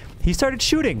 he started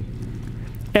shooting.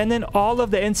 And then all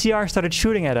of the NCR started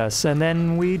shooting at us, and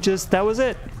then we just, that was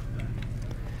it.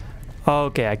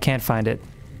 Okay, I can't find it.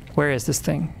 Where is this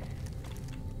thing?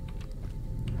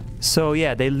 So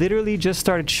yeah, they literally just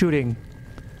started shooting,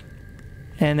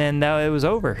 and then now it was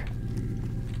over.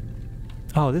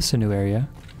 Oh, this is a new area.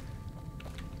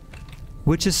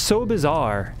 Which is so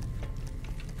bizarre.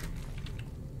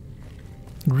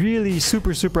 Really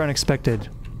super, super unexpected.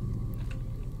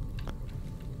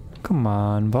 Come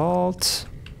on, vault.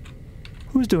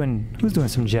 Who's doing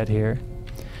some jet here?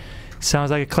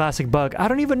 Sounds like a classic bug. I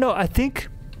don't even know. I think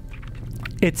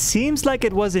it seems like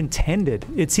it was intended.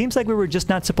 It seems like we were just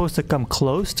not supposed to come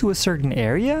close to a certain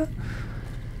area,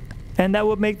 and that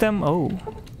would make them, oh.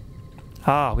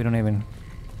 Ah, we don't even.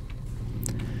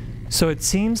 So it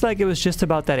seems like it was just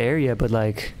about that area, but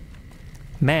like,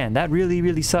 man, that really,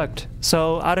 really sucked.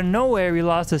 So out of nowhere, we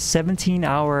lost a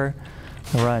 17-hour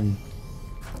run.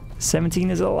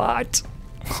 17 is a lot.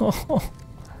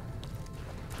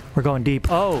 We're going deep.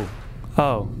 Oh.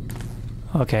 Oh.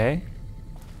 Okay.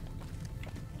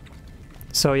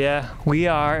 So yeah, we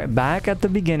are back at the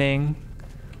beginning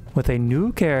with a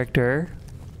new character.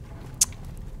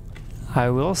 I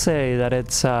will say that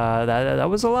it's that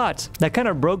was a lot. That kind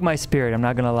of broke my spirit, I'm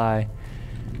not gonna lie.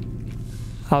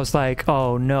 I was like,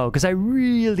 oh no, because I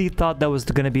really thought that was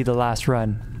gonna be the last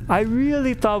run. I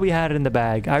really thought we had it in the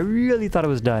bag. I really thought it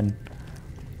was done.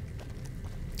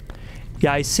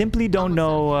 Yeah, I simply don't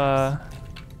know.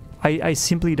 I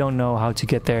simply don't know how to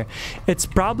get there. It's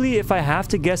probably, if I have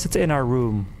to guess, it's in our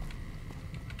room.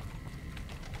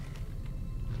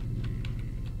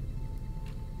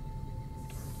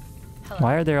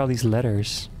 Why are there all these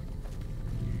letters?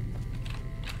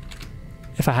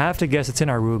 If I have to guess, it's in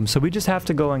our room. So we just have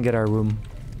to go and get our room.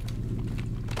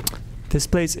 This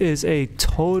place is a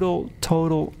total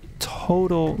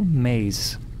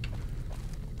maze.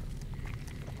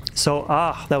 So,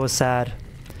 that was sad.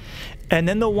 And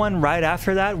then the one right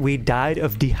after that, we died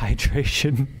of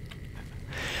dehydration.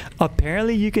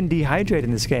 Apparently you can dehydrate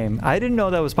in this game. I didn't know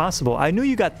that was possible. I knew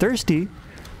you got thirsty,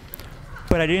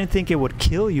 but I didn't think it would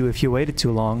kill you if you waited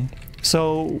too long.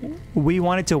 So we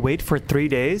wanted to wait for 3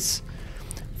 days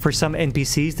for some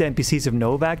NPCs, the NPCs of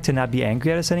Novac, to not be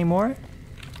angry at us anymore.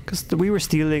 Because we were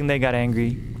stealing, they got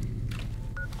angry.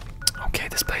 Okay,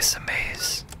 this place is a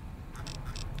maze.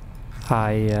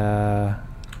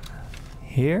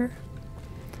 Here?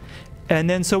 And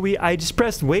then so I just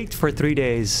pressed wait for 3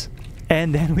 days,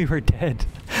 and then we were dead.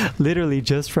 Literally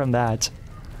just from that.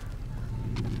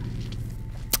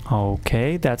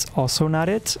 Okay, that's also not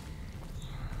it.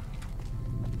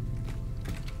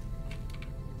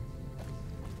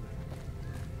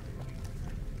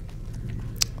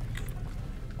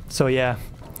 So yeah,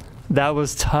 that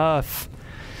was tough.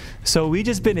 So we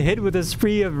just been hit with a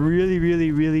spree of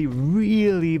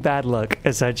really bad luck,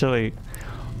 essentially.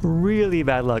 Really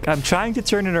bad luck. I'm trying to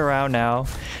turn it around now,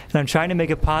 and I'm trying to make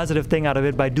a positive thing out of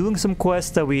it by doing some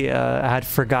quests that we had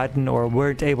forgotten or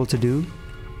weren't able to do.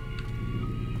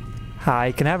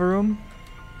 Hi, can I have a room?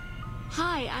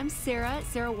 Hi, I'm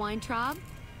Sarah Weintraub.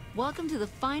 Welcome to the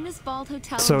finest vault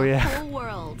hotel in the whole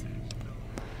world.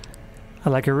 I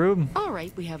like a room. All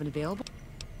right, we have an available.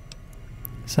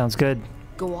 Sounds good.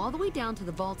 Go all the way down to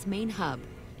the vault's main hub.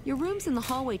 Your room's in the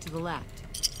hallway to the left.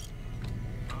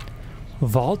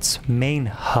 Vault's main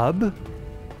hub?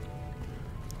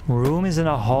 Room is in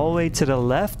a hallway to the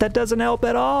left? That doesn't help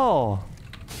at all.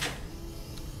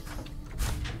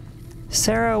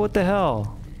 Sarah, what the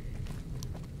hell?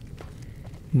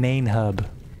 Main hub.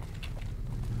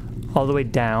 All the way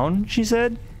down, she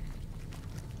said?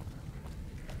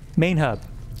 Main hub.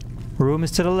 Room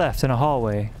is to the left in a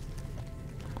hallway.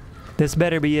 This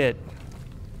better be it.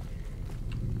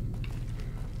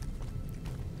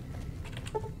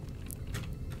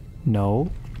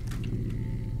 No.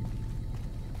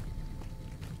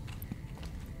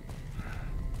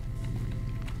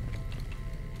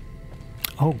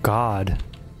 Oh God.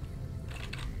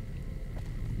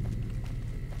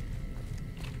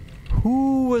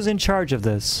 Who was in charge of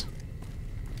this?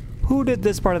 Who did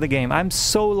this part of the game? I'm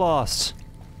so lost.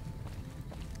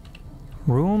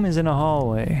 Room is in a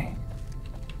hallway.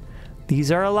 These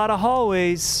are a lot of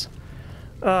hallways.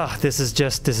 Ugh, this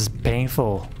is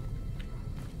painful.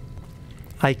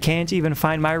 I can't even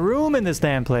find my room in this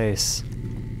damn place.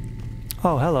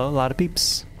 Oh, hello, a lot of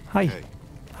peeps. Hi. Hey.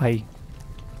 Hi.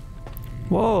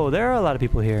 Whoa, there are a lot of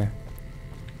people here.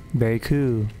 Very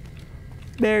cool.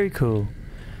 Very cool.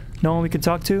 No one we can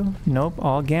talk to? Nope,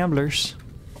 all gamblers.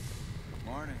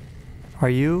 Morning. Are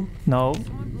you? No.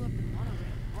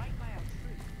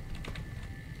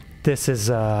 This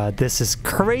is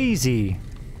crazy.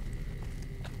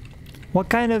 What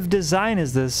kind of design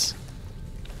is this?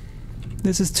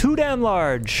 This is too damn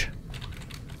large.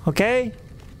 Okay?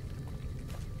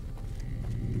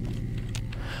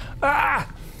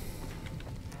 Ah!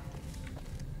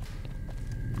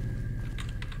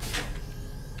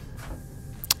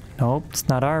 Nope, it's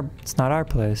not our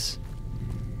place.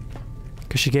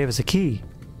 'Cause she gave us a key.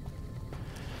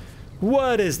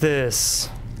 What is this?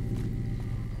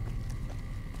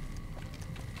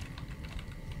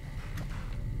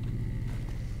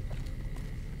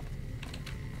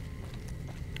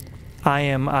 I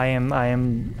am at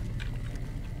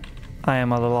a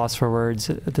loss for words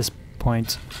at this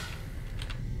point.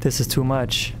 This is too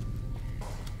much.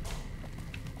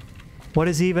 What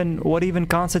even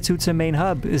constitutes a main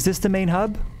hub? Is this the main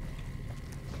hub?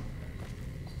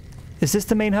 Is this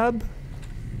the main hub?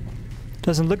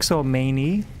 Doesn't look so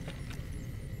mainy.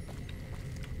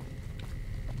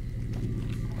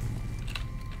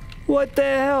 What the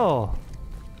hell?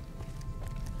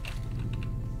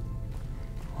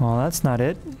 Well, that's not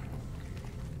it.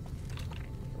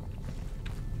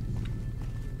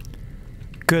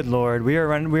 Good lord, we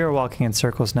are walking in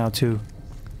circles now too.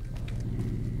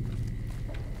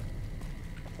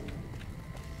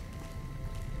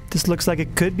 This looks like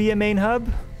it could be a main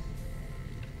hub.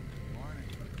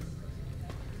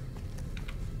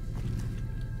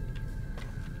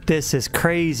 This is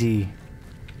crazy.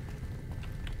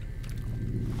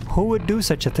 Who would do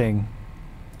such a thing?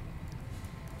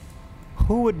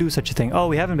 Who would do such a thing? Oh,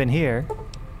 we haven't been here.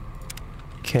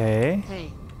 Okay.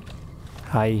 Hey.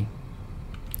 Hi.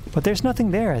 But there's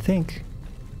nothing there, I think.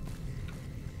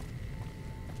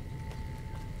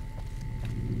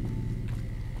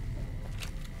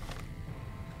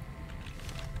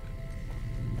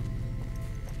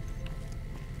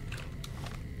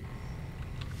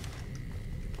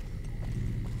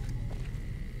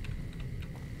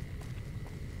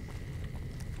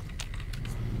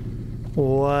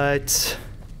 What?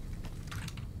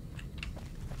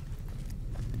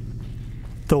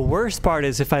 The worst part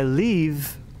is if I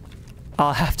leave,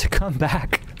 I'll have to come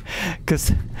back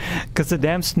cause the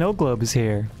damn snow globe is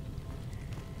here.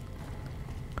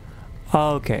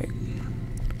 Okay.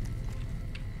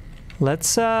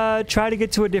 Let's try to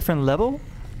get to a different level.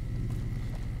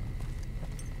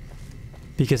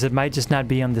 Because it might just not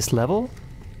be on this level.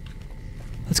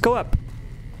 Let's go up.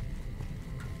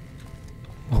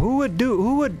 Who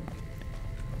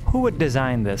would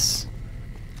design this?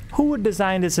 Who would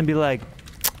design this and be like,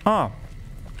 oh,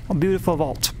 a beautiful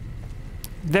vault.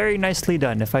 Very nicely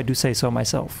done, if I do say so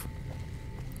myself.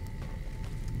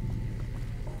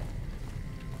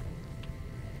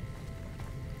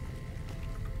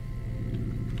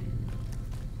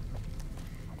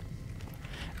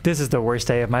 This is the worst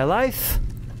day of my life.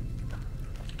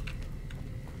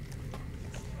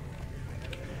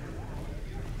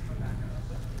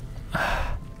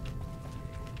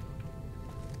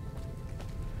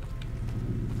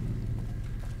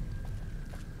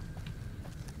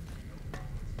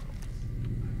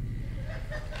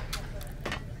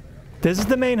 This is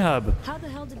the main hub. How the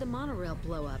hell did the monorail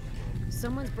blow up?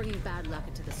 Someone's bringing bad luck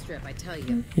into the strip, I tell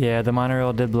you. Yeah, the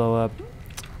monorail did blow up.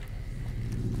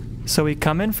 So we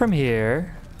come in from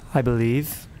here, I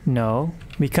believe. No,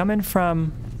 we come in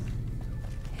from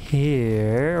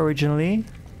here originally,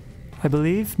 I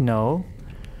believe. No.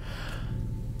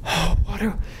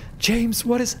 Oh, James,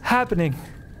 what is happening?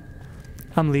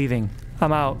 I'm leaving.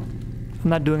 I'm out. I'm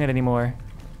not doing it anymore.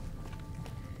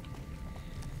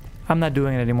 I'm not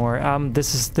doing it anymore.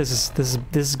 This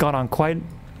has gone on quite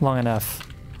long enough.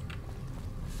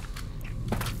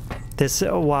 This,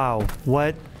 wow,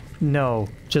 what? No,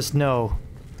 just no.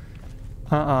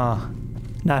 Not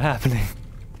happening.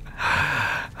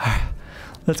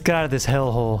 Let's get out of this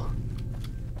hellhole.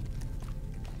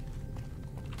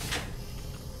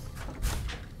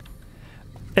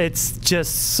 It's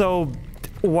just so,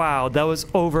 wow, that was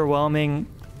overwhelming.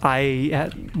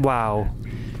 Wow.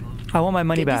 I want my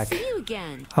money back. Good to see you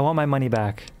again. I want my money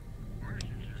back.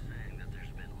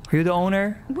 Are you the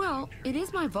owner? Well, it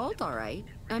is my vault, all right.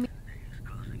 I mean,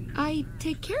 I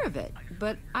take care of it,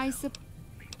 but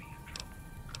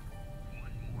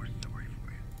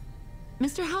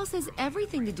Mr. House has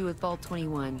everything to do with Vault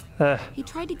 21. He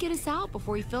tried to get us out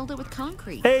before he filled it with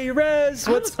concrete. Hey, Rez,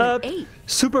 what's up?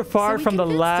 Super far from the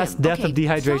last death of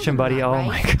dehydration, buddy. Oh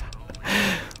my god.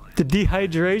 The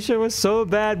dehydration was so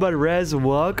bad, but Rez,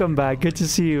 welcome back. Good to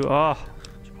see you. Oh.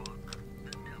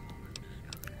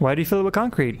 Why do you fill it with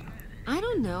concrete? I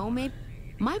don't know. Maybe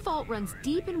my vault runs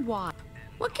deep and wide.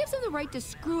 What gives him the right to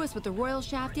screw us with the royal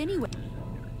shaft anyway?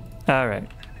 All right.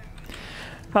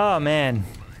 Oh man.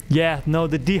 Yeah, no,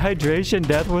 the dehydration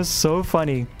death was so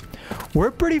funny.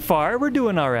 We're pretty far. We're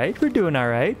doing all right. We're doing all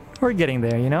right. We're getting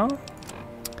there, you know?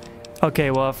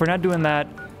 Okay, well, if we're not doing that,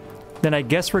 then I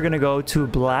guess we're gonna go to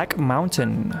Black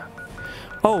Mountain.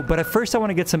 Oh, but at first I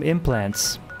want to get some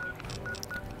implants.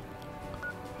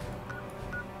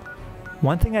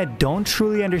 One thing I don't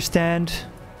truly understand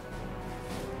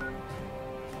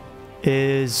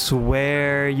is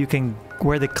where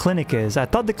the clinic is. I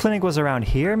thought the clinic was around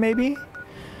here, maybe?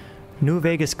 New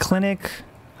Vegas Clinic.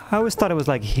 I always thought it was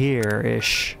like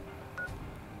here-ish.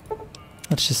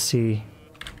 Let's just see.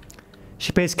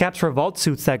 She pays caps for vault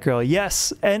suits, that girl.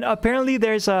 Yes, and apparently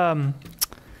there's one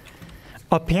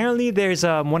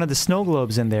of the snow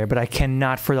globes in there, but I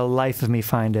cannot for the life of me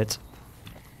find it.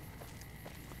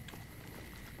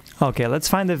 Okay, let's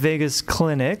find the Vegas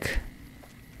Clinic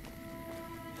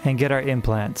and get our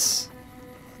implants.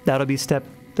 That'll be the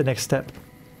next step.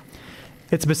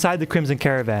 It's beside the Crimson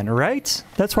Caravan, right?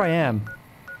 That's where I am.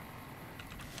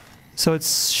 So it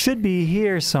should be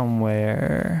here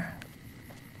somewhere.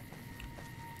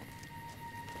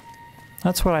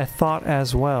 That's what I thought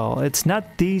as well. It's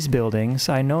not these buildings,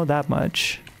 I know that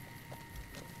much.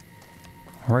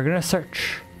 We're gonna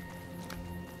search.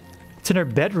 It's in her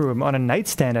bedroom on a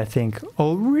nightstand, I think.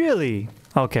 Oh, really?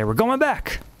 Okay, we're going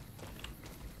back.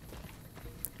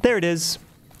 There it is.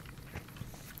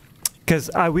 Because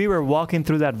we were walking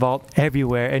through that vault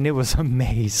everywhere, and it was a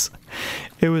maze.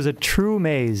 It was a true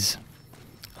maze.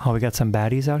 Oh, we got some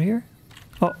baddies out here?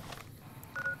 Oh.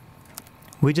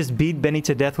 We just beat Benny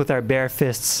to death with our bare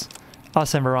fists.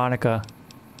 Us and Veronica.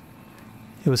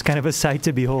 It was kind of a sight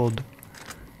to behold.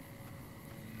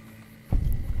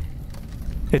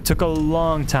 It took a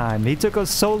long time. He took us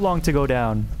so long to go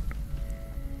down.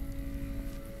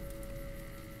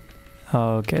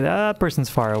 Okay, that person's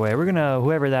far away. We're gonna,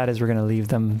 whoever that is, we're gonna leave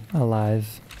them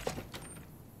alive.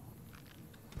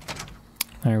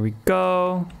 There we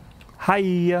go.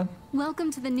 Hi. Welcome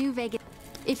to the New Vegas.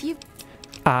 If you...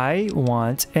 I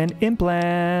want an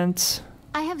implant.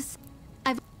 I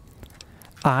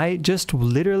just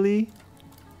literally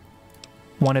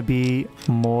want to be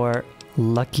more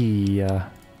lucky.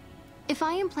 If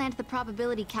I implant the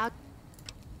probability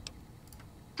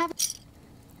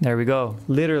There we go.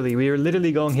 Literally, we were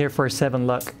literally going here for 7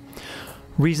 luck.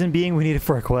 Reason being, we need it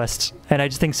for a quest, and I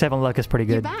just think 7 luck is pretty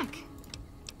good. You're back.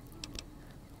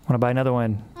 Want to buy another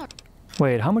one?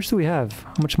 Wait, how much do we have?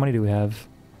 How much money do we have?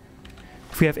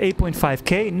 If we have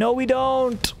 8.5k, no, we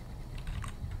don't.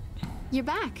 You're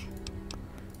back.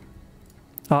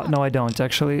 Oh no, I don't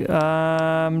actually.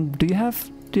 Do you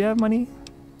have money?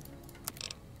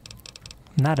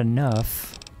 Not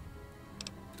enough.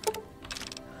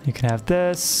 You can have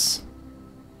this.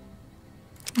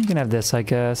 You can have this, I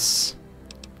guess.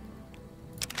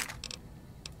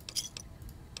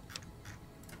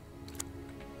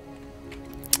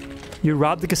 You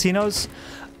rob the casinos?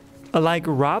 Like,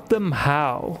 rob them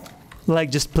how? Like,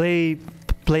 just play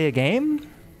a game?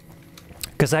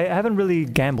 Because I haven't really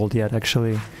gambled yet,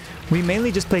 actually. We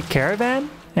mainly just play Caravan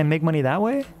and make money that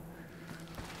way?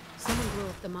 Someone blew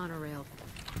up the monorail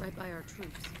right by our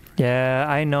troops. Yeah,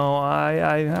 I know.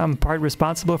 I'm part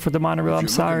responsible for the monorail. I'm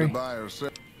sorry.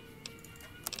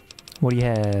 What do you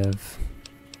have?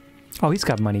 Oh, he's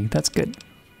got money. That's good.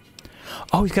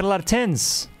 Oh, he's got a lot of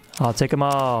 10s. I'll take them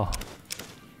all.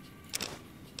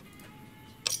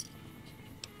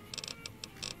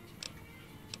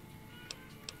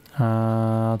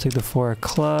 I'll take the 4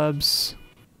 clubs.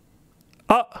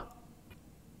 Oh!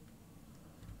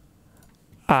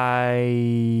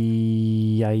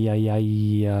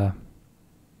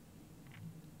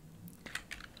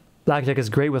 Blackjack is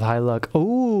great with high luck.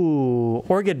 Ooh,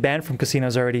 or get banned from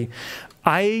casinos already.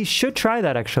 I should try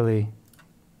that actually.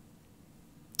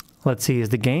 Let's see, is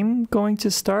the game going to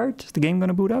start? Is the game going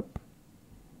to boot up?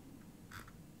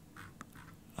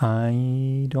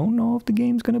 I don't know if the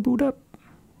game's going to boot up.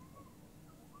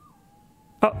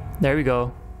 Oh, there we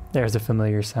go. There's a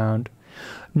familiar sound.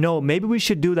 No, maybe we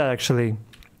should do that actually.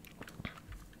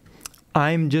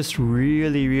 I'm just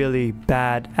really, really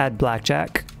bad at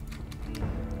blackjack.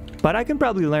 But I can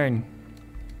probably learn.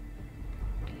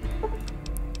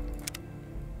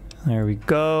 There we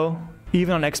go.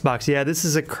 Even on Xbox. Yeah, this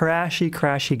is a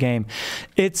crashy game.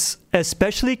 It's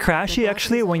especially crashy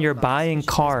actually when you're buying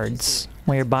cards.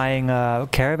 When you're buying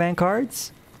caravan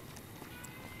cards.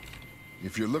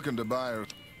 If you're looking to buy...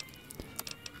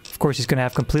 Of course, he's going to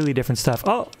have completely different stuff.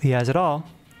 Oh, he has it all.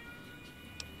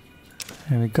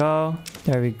 There we go.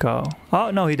 There we go.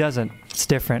 Oh, no, he doesn't. It's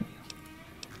different.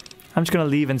 I'm just going to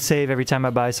leave and save every time I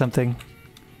buy something.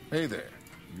 Hey there.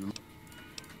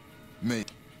 Me.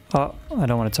 Oh, I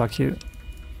don't want to talk to you.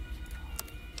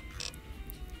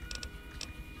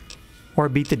 Or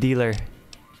beat the dealer.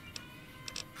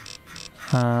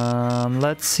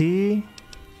 Let's see.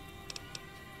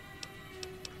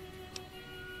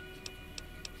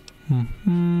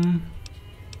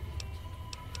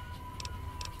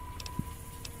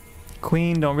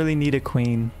 Queen, don't really need a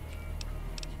queen.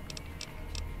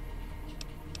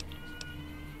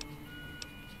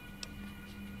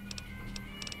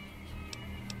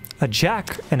 A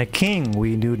jack and a king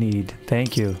we do need.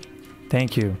 Thank you.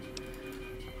 Thank you.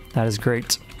 That is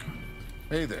great.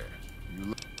 Hey there.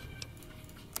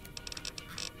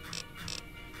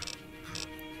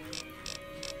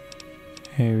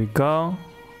 Here we go.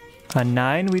 A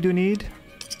 9 we do need.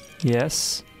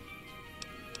 Yes.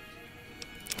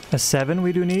 A 7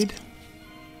 we do need.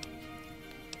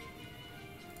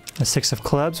 A 6 of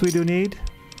clubs we do need.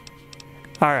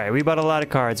 Alright, we bought a lot of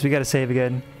cards. We gotta save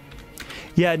again.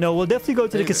 Yeah, no, we'll definitely go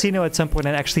to the casino at some point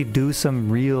and actually do some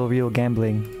real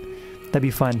gambling. That'd be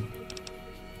fun.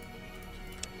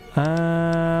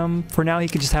 For now he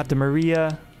could just have the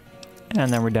Maria.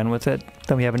 And then we're done with it.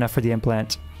 Then we have enough for the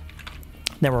implant.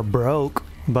 Then we're broke,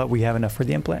 but we have enough for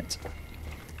the implant.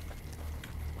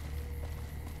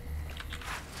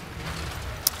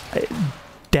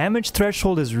 Damage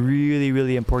threshold is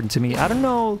really important to me. I don't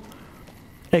know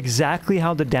exactly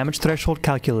how the damage threshold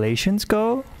calculations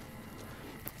go.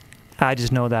 I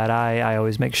just know that I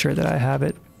always make sure that I have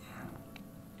it.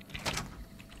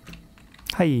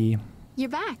 Hi. You're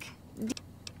back.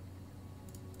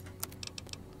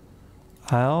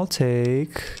 I'll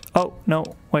take... Oh, no.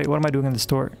 Wait, what am I doing in the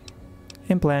store?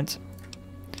 Implant.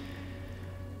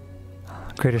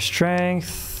 Greater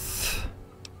strength.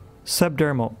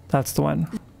 Subdermal. That's the one.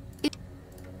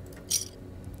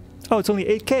 Oh, it's only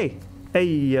 8K.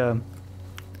 Hey,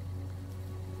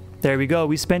 there we go.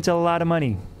 We spent a lot of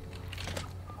money.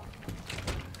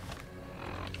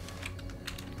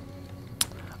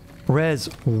 Rez,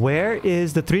 where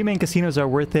is the 3 main casinos are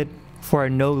worth it for a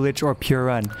no glitch or pure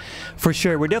run? For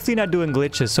sure. We're definitely not doing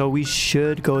glitches, so we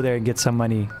should go there and get some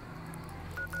money.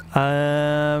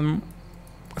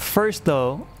 First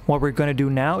though, what we're going to do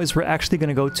now is we're actually going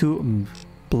to go to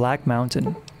Black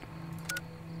Mountain.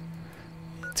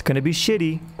 It's going to be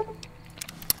shitty,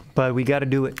 but we got to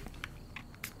do it.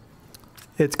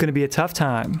 It's going to be a tough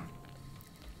time.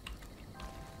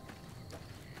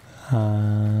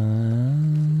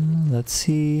 Let's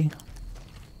see.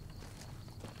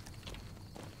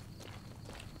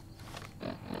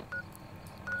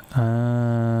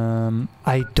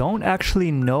 I don't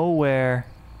actually know where.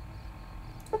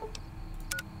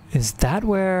 Is that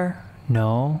where?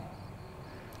 No.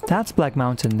 That's Black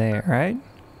Mountain there, right?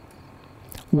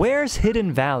 Where's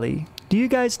Hidden Valley? Do you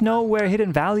guys know where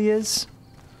Hidden Valley is?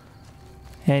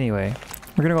 Anyway,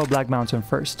 we're gonna go Black Mountain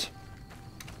first.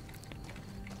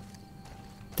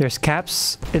 There's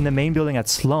caps in the main building at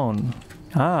Sloan.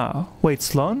 Ah, wait,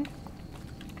 Sloan?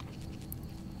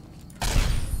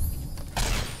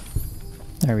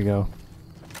 There we go.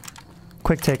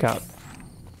 Quick takeout.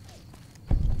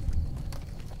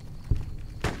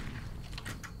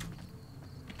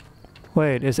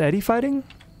 Wait, is Eddie fighting?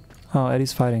 Oh,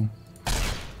 Eddie's fighting.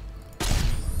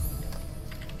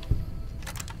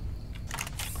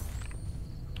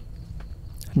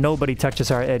 Nobody touches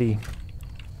our Eddie.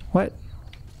 What?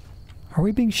 Are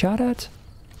we being shot at?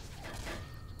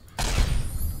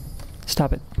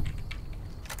 Stop it.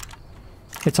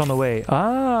 It's on the way.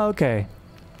 Ah, okay.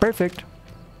 Perfect.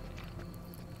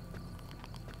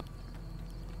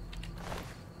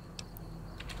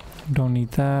 Don't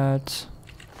need that.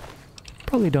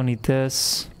 Probably don't need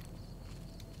this.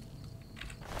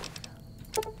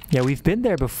 Yeah, we've been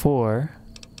there before.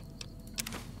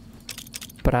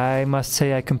 But I must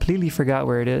say I completely forgot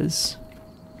where it is.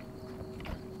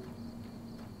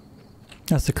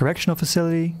 That's the correctional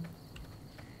facility.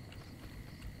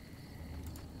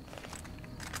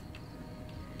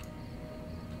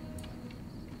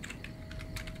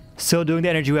 Still doing the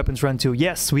energy weapons run too.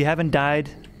 Yes, we haven't died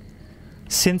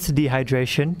since the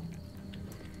dehydration.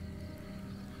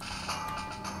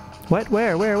 What?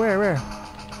 Where? Where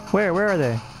are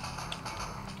they?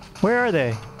 Where are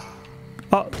they?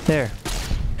 Oh, there.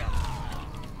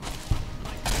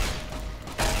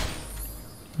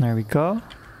 There we go.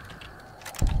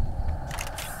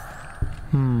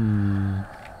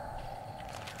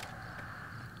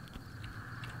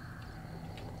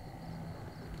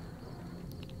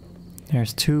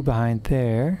 There's 2 behind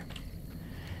there.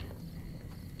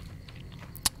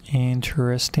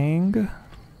 Interesting.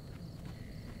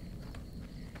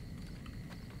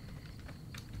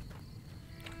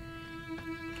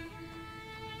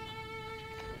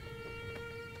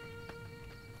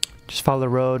 Just follow the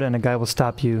road and a guy will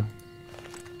stop you.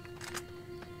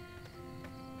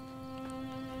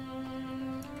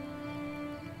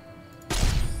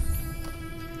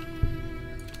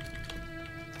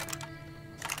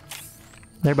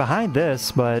 They're behind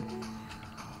this, but I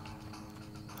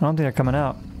don't think they're coming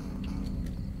out.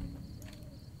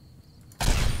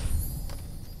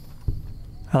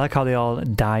 I like how they all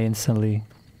die instantly.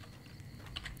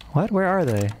 What? Where are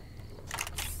they?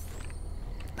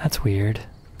 That's weird.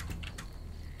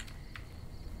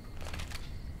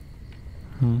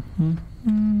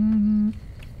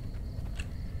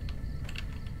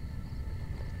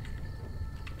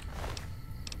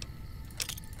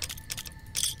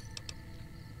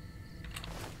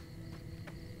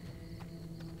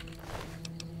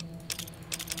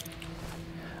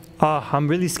 Oh, I'm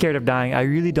really scared of dying. I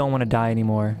really don't want to die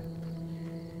anymore.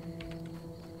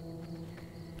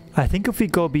 I think if we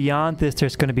go beyond this,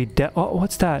 there's going to be oh,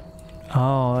 what's that?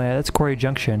 Oh, yeah, that's Quarry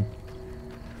Junction.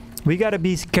 We got to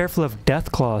be careful of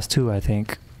death claws too, I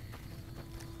think.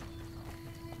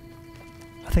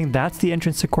 I think that's the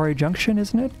entrance to Quarry Junction,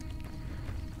 isn't it?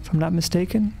 If I'm not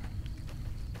mistaken.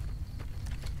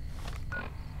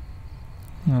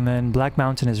 And then Black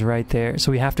Mountain is right there.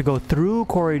 So we have to go through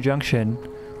Quarry Junction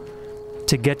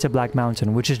to get to Black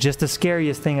Mountain, which is just the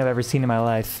scariest thing I've ever seen in my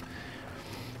life.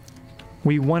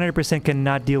 We 100%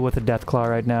 cannot deal with a Deathclaw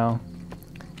right now.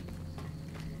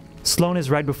 Sloan is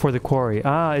right before the quarry.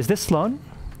 Ah, is this Sloan?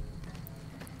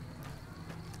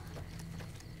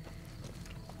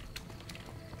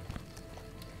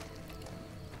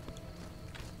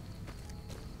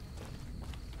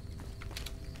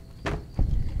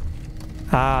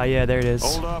 Ah, yeah, there it is.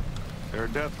 Hold up. There are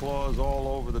Deathclaws all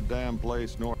over the damn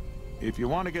place north. If you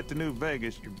want to get to New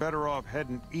Vegas, you're better off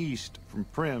heading east from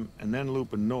Prim and then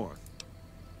looping north.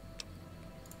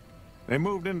 They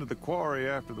moved into the quarry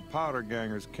after the powder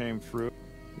gangers came through.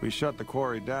 We shut the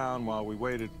quarry down while we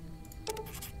waited.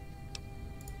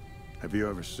 Have you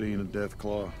ever seen a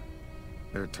Deathclaw?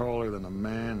 They're taller than a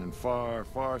man and far,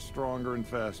 far stronger and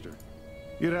faster.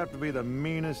 You'd have to be the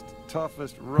meanest,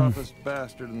 toughest, roughest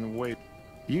bastard in the way.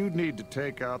 You'd need to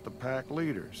take out the pack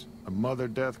leaders, the Mother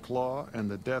Deathclaw and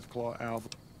the Deathclaw Alpha.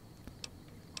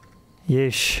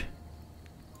 Yeesh.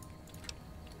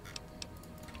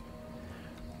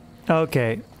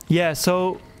 Okay, yeah,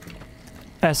 so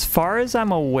as far as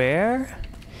I'm aware,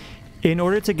 in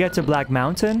order to get to Black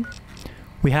Mountain,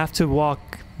 we have to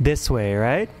walk this way,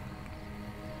 right?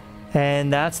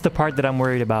 And that's the part that I'm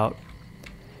worried about.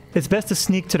 It's best to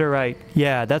sneak to the right.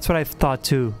 Yeah, that's what I thought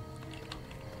too.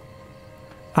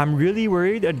 I'm really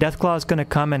worried a Deathclaw is gonna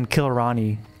come and kill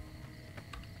Ronnie.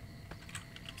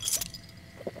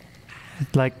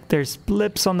 Like, there's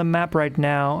blips on the map right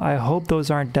now. I hope those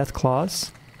aren't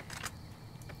Deathclaws.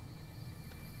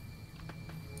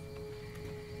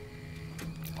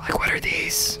 Like, what are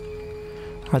these?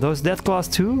 Are those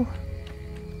Deathclaws too?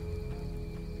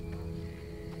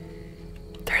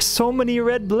 There's so many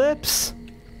red blips.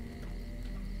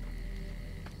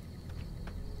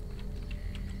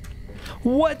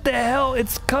 What the hell?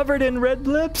 It's covered in red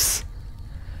blips?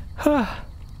 Huh.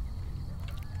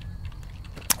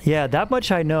 Yeah, that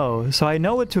much I know. So I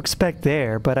know what to expect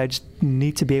there, but I just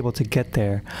need to be able to get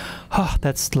there. Oh,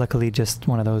 that's luckily just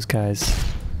one of those guys.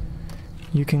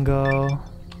 You can go.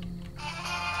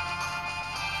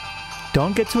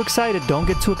 Don't get too excited. Don't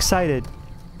get too excited.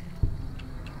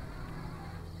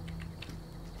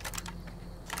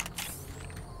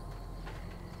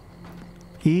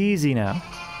 Easy now.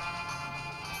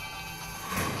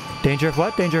 Danger of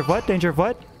what? Danger of what? Danger of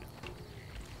what?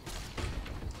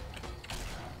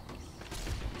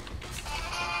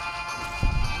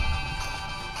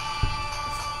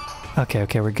 Okay,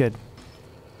 okay, we're good.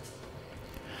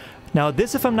 Now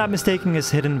this, if I'm not mistaken, is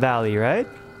Hidden Valley, right?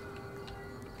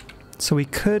 So we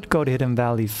could go to Hidden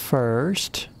Valley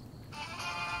first.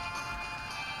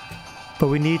 But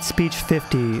we need speech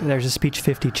 50. There's a speech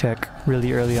 50 check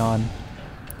really early on.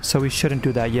 So we shouldn't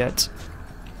do that yet.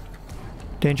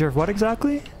 Danger of what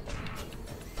exactly?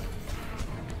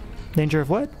 Danger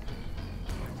of what?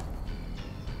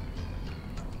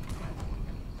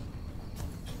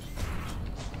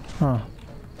 Huh.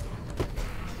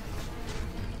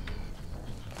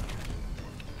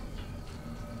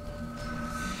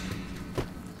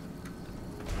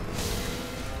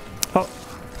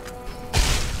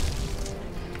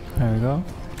 There we go.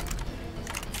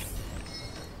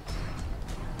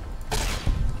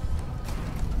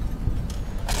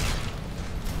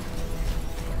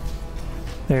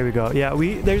 There we go. Yeah,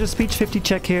 there's a speech 50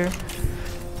 check here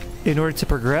in order to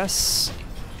progress,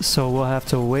 so we'll have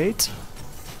to wait.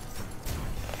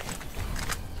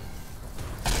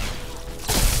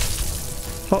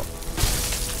 Oh.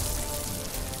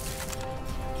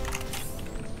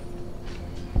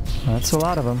 That's a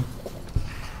lot of them.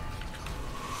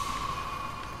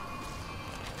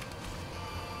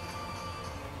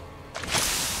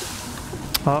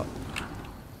 Oh.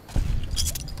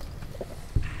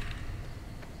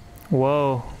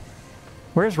 Whoa.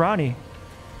 Where's Ronnie?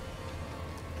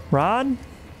 Ron?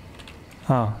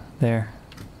 Oh, there.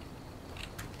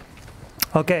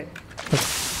 Okay.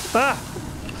 Ah!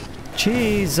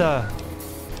 Jeez.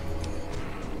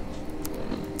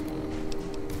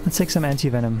 Let's take some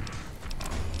anti-venom.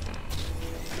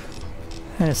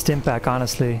 And a stim pack,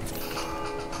 honestly.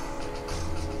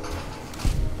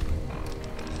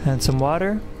 And some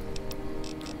water.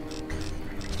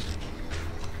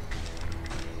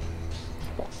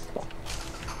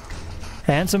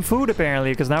 And some food,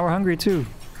 apparently, because now we're hungry too.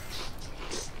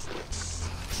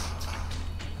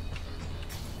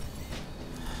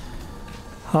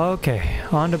 Okay,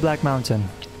 on to Black Mountain.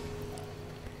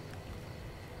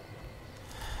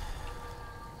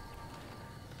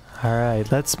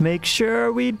 Alright, let's make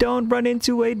sure we don't run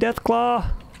into a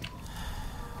Deathclaw.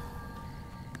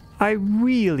 I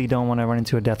really don't want to run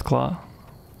into a Deathclaw.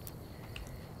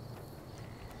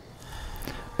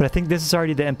 But I think this is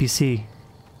already the NPC.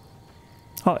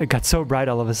 Oh, it got so bright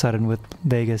all of a sudden with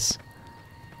Vegas.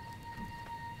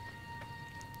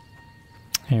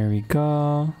 Here we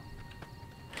go.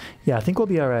 Yeah, I think we'll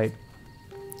be alright.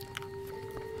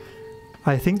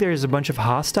 I think there's a bunch of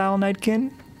hostile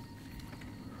Nightkin.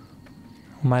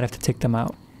 We might have to take them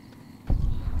out.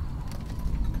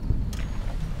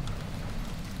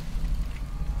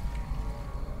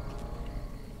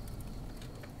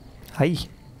 Hi.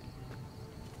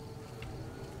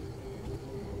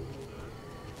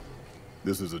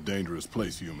 This is a dangerous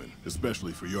place, human,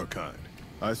 especially for your kind.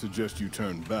 I suggest you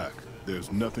turn back.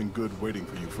 There's nothing good waiting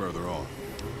for you further on.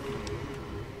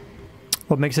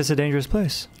 What makes this a dangerous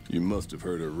place? You must have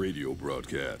heard her radio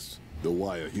broadcasts. Though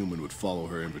why a human would follow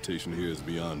her invitation here is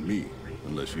beyond me,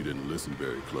 unless you didn't listen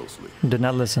very closely. Did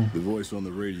not listen. The voice on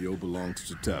the radio belongs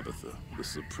to Tabitha, the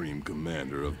supreme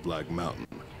commander of Black Mountain,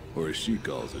 or as she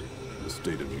calls it, the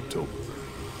state of Utopia.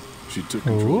 She took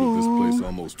control of this place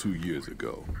almost 2 years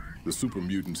ago. The super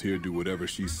mutants here do whatever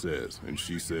she says, and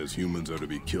she says humans are to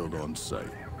be killed on sight.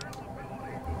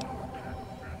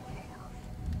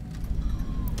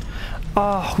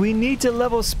 Oh, we need to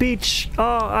level speech.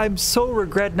 Oh, I'm so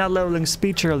regret not leveling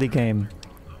speech early game.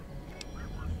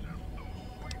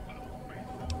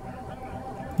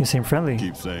 You seem friendly.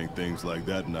 Keep saying things like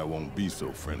that and I won't be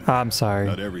so friendly. I'm sorry.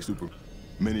 Not every super...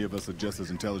 Many of us are just as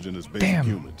intelligent as basic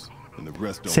humans. And the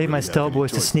rest don't Save my really stealth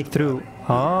boys to sneak through.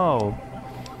 Oh.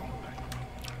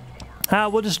 Ah,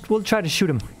 we'll try to shoot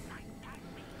him.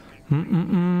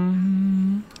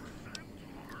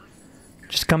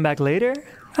 Just come back later?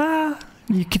 Ah,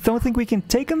 you don't think we can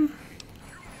take him?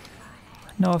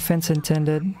 No offense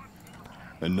intended.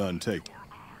 And none take.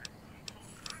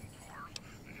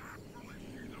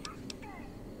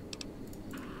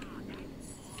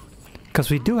 Because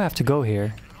we do have to go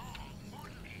here.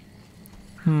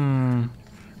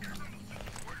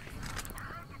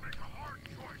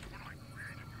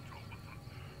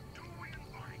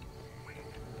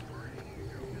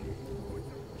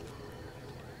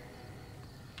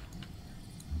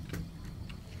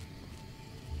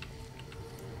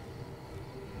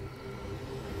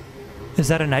 Is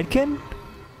that a Nightkin?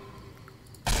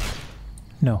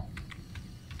 No.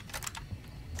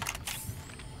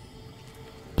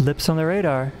 Blips on the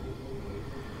radar.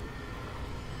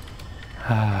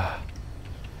 Ah.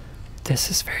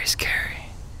 This is very scary.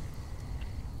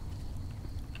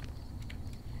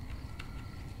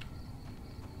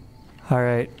 All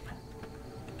right.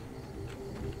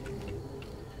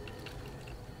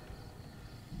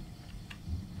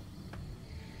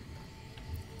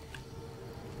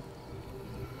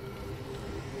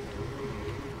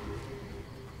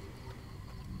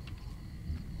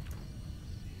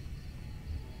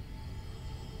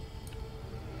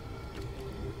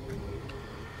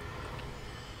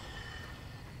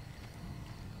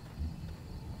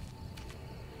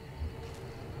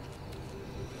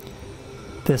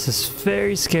 This is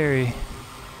very scary.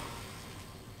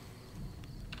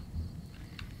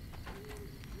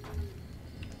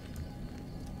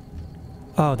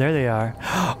 Oh, there they are.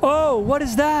 Oh, what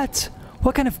is that?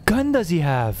 What kind of gun does he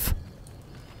have?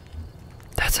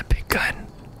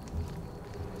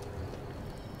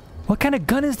 kind of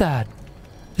gun is that?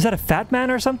 Is that a fat man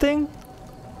or something?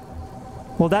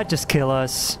 Will that just kill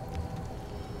us?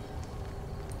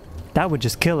 That would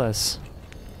just kill us.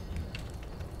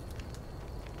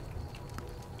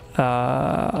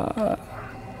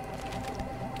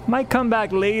 Might come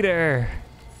back later.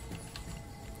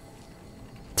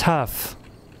 Tough.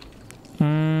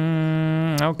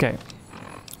 Okay.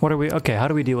 What are we... Okay, how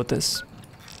do we deal with this?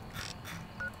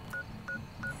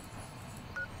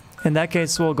 In that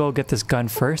case, we'll go get this gun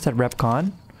first at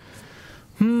RepCon.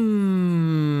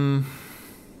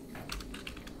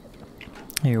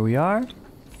 Here we are.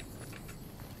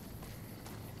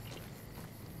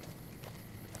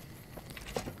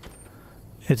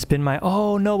 It's been my...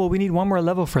 Oh no, but we need one more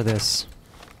level for this.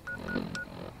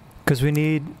 Because we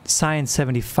need Science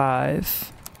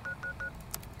 75.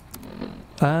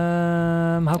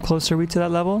 How close are we to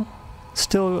that level?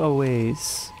 Still a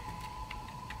ways.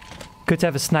 Good to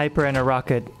have a sniper and a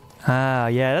rocket. Ah,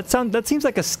 yeah, that seems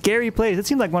like a scary place. It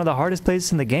seems like one of the hardest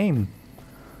places in the game.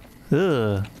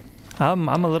 Ugh. I'm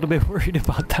a little bit worried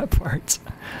about that part.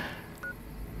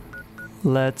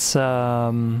 Let's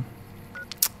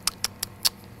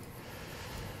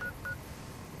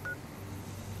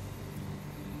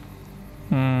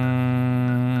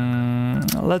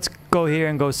let's go here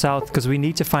and go south because we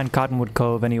need to find Cottonwood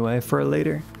Cove anyway for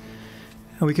later.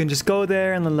 And we can just go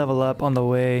there and then level up on the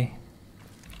way.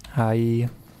 Hi.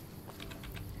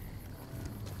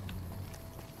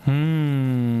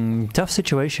 Tough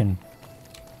situation.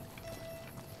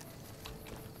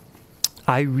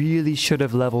 I really should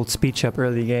have leveled speech up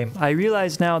early game. I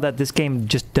realize now that this game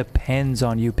just depends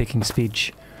on you picking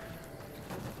speech.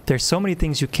 There's so many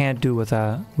things you can't do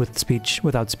without speech.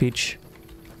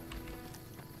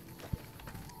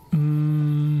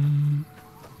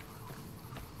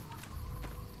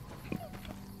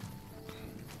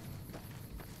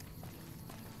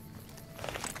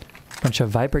 Bunch of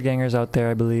Viper gangers out there,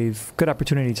 I believe. Good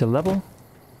opportunity to level.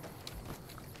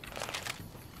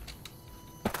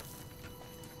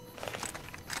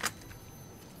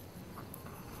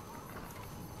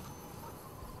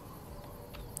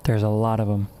 There's a lot of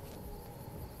them.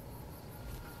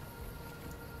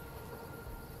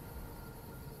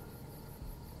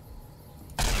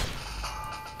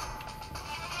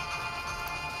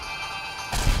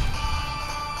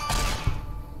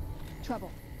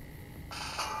 Trouble.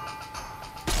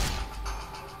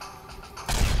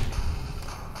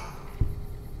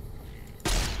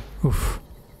 Oof.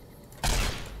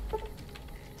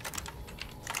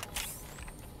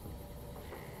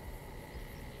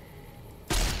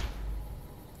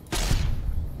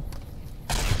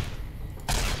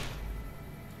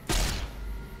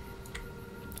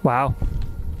 Wow.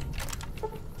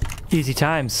 Easy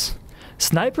times.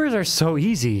 Snipers are so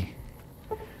easy.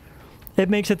 It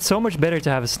makes it so much better to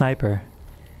have a sniper.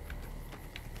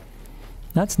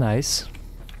 That's nice.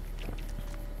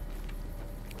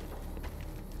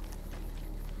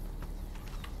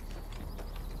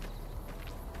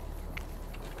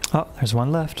 Oh, there's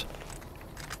one left.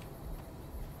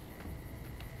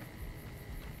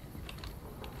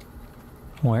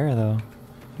 Where though?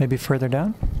 Maybe further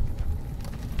down?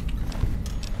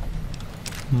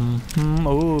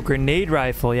 Oh, grenade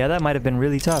rifle. Yeah, that might have been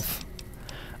really tough.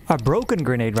 A broken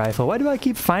grenade rifle. Why do I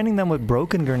keep finding them with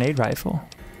broken grenade rifle?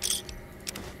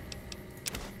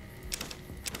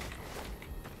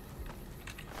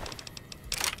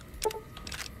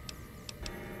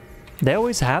 They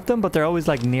always have them, but they're always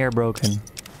like near broken.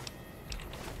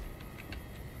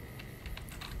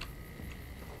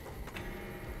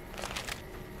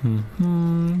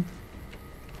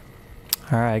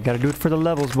 Alright, gotta do it for the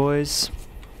levels, boys.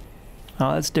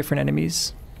 Oh, that's different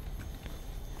enemies.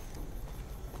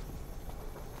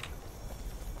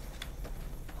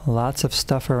 Lots of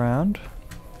stuff around.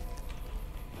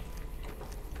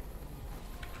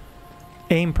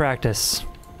 Aim practice.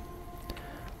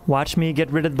 Watch me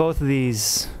get rid of both of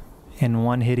these in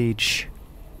one hit each.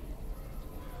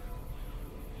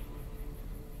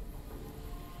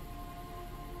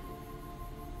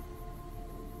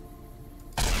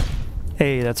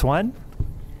 Hey, that's one.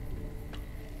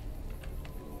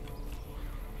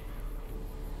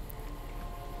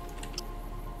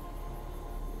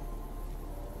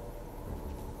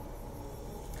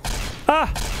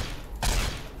 Ah!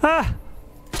 Ah!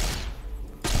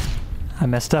 I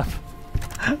messed up.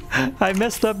 I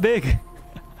messed up big.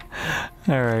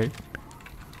 Alright.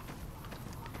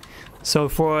 So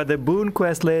for the boon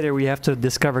quest later, we have to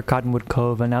discover Cottonwood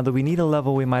Cove. And now that we need a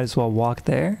level, we might as well walk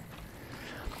there.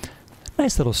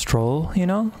 Nice little stroll, you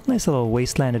know? Nice little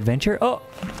wasteland adventure. Oh!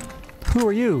 Who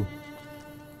are you?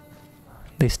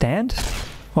 They stand?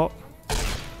 Oh.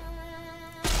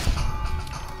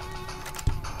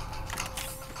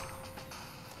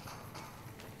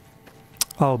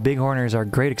 Oh, bighorners are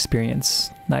great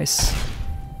experience. Nice.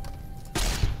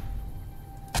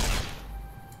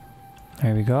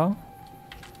 There we go.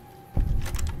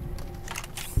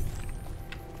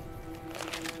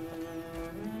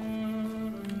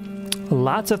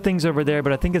 Lots of things over there,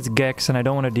 but I think it's Gex and I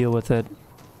don't want to deal with it.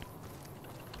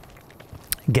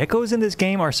 Geckos in this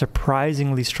game are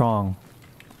surprisingly strong.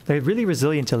 They're really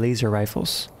resilient to laser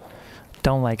rifles.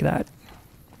 Don't like that.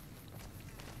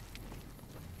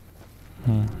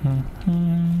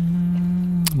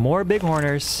 More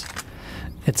bighorners.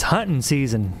 It's hunting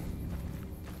season.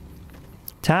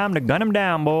 Time to gun them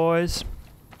down, boys.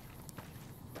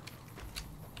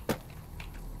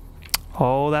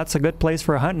 Oh, that's a good place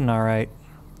for hunting, all right.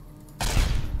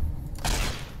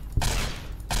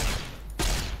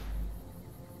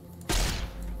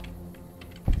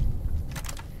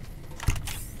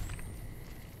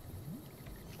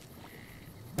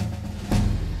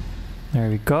 There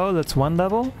we go, that's one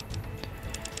level.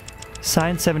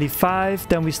 Science 75,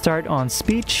 then we start on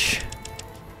speech.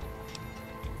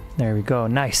 There we go,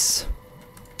 nice.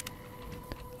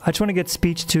 I just want to get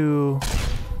speech to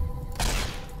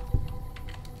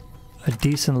a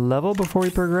decent level before we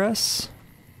progress.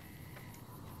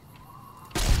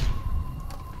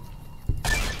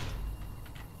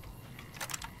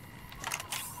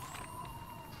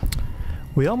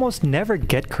 We almost never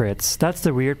get crits, that's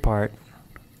the weird part.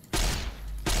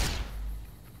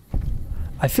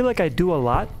 I feel like I do a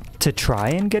lot to try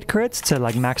and get crits, to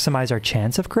like maximize our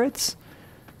chance of crits.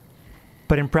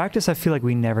 But in practice, I feel like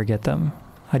we never get them.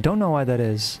 I don't know why that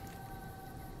is.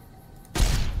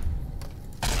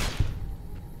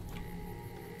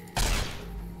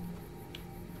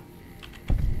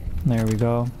 There we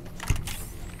go.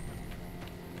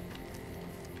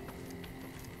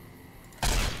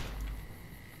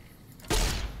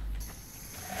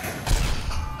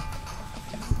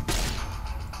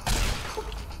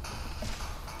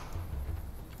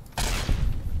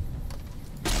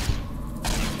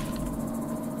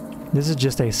 This is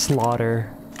just a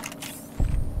slaughter.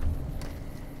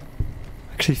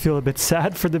 Actually feel a bit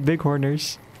sad for the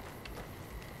bighorners.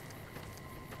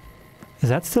 Is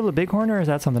that still a bighorner or is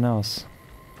that something else?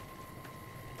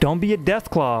 Don't be a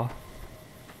deathclaw.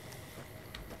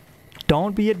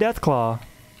 Don't be a deathclaw.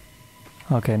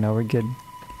 Okay, no, we're good.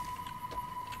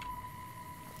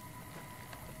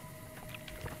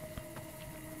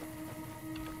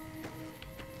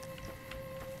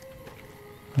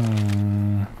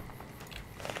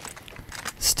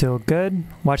 Still good.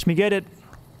 Watch me get it.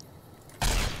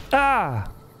 Ah!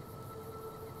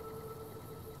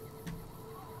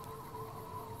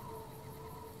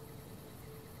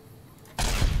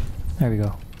 There we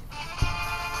go.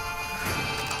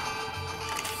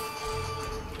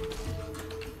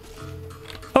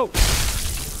 Oh!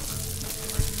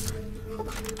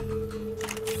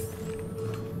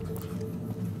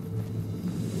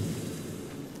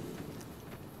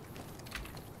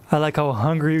 I like how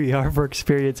hungry we are for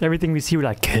experience. Everything we see, we're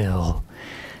like, kill.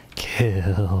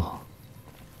 Kill.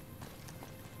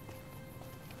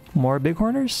 More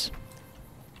bighorners?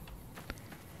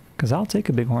 Because I'll take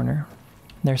a bighorner.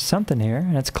 There's something here,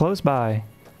 and it's close by.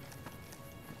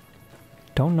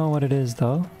 Don't know what it is,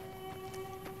 though.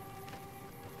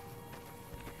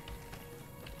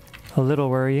 A little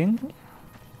worrying.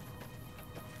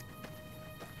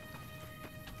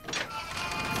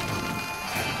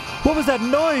 What was that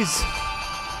noise?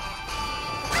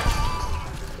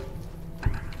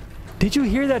 Did you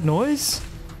hear that noise?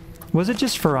 Was it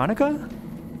just Veronica?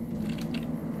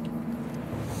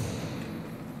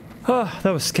 Oh,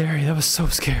 that was scary. That was so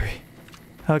scary.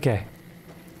 Okay.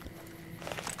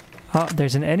 Oh,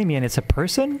 there's an enemy and it's a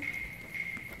person?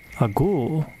 A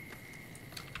ghoul.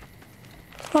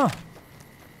 Huh.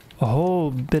 A whole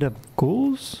bit of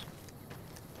ghouls?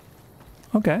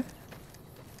 Okay.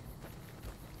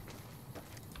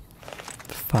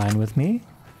 Fine with me.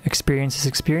 Experience is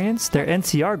experience. They're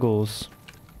NCR ghouls.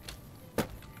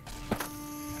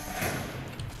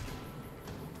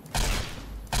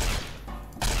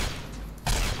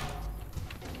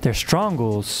 They're strong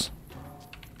ghouls.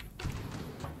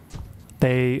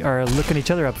 They are looking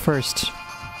each other up first.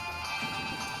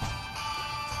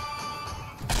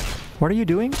 What are you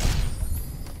doing?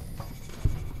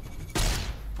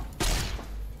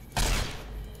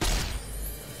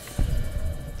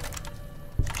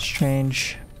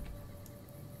 Strange.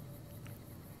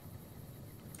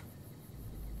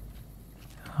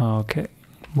 Okay,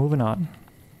 moving on.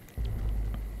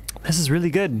 This is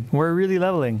really good. We're really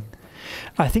leveling.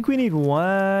 I think we need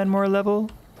one more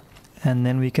level and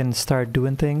then we can start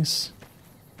doing things.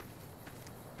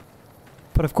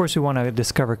 But of course we want to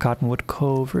discover Cottonwood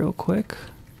Cove real quick.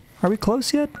 Are we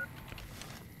close yet?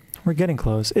 We're getting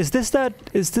close. Is this that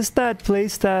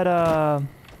place that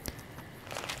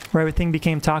where everything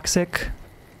became toxic?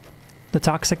 The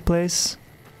toxic place?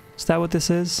 Is that what this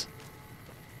is?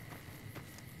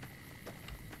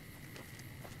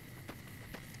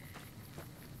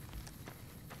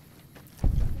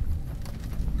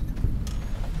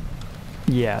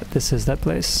 Yeah, this is that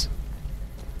place.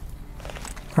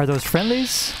 Are those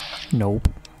friendlies? Nope.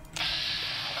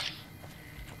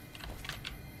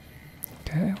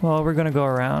 Okay, well, we're gonna go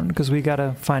around because we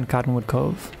gotta find Cottonwood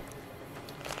Cove.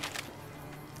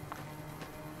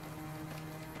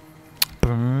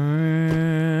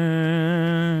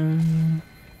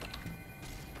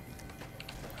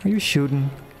 Are you shooting?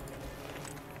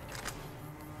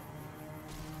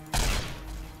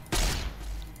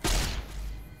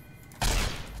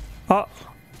 Oh!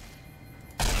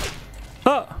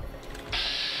 Oh!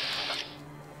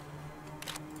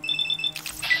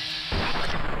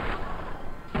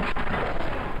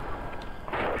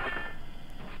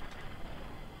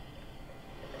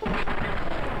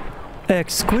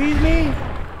 Squeeze me?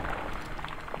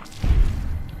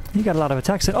 You got a lot of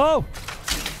attacks. Oh!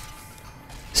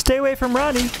 Stay away from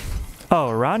Ronnie.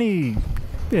 Oh, Ronnie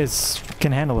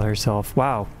can handle herself.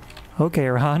 Wow. Okay,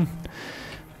 Ron.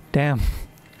 Damn.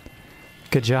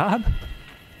 Good job.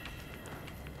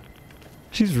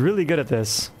 She's really good at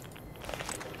this.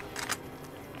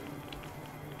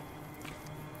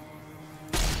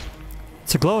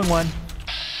 It's a glowing one.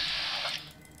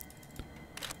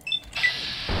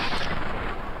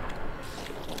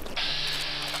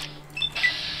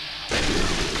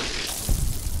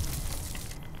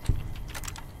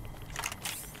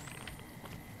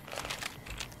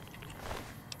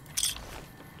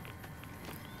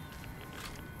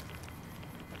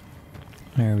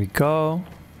 There we go.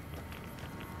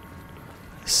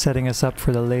 Setting us up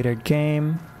for the later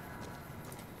game.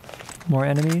 More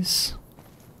enemies.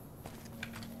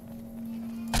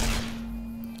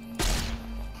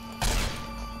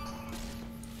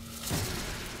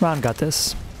 Ron got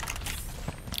this.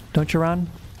 Don't you, Ron?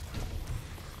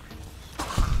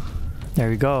 There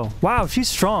we go. Wow, she's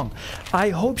strong. I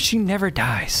hope she never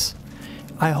dies.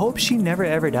 I hope she never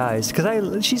ever dies,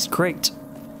 because she's great.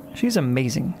 She's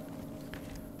amazing.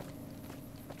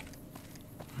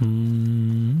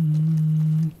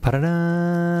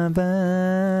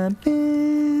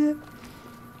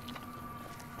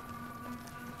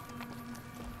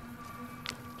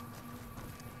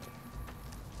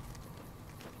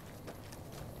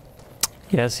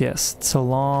 Yes, yes, it's a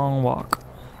long walk.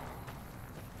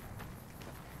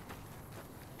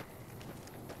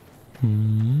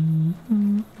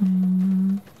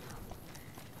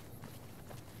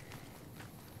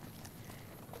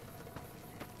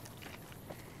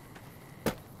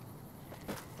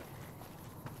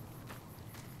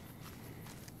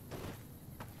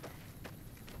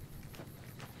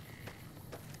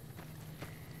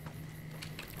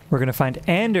 We're gonna find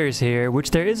Anders here,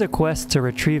 which there is a quest to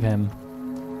retrieve him.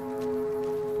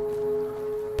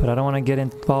 But I don't want to get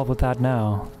involved with that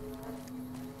now.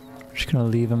 I'm just gonna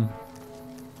leave him.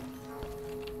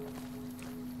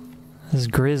 This is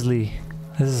grisly.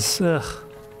 This is, ugh.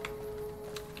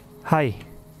 Hi.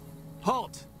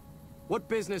 Halt! What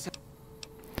business?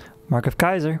 Mark of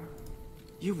Kaiser.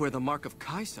 You wear the mark of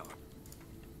Kaiser.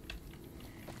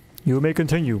 You may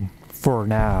continue, for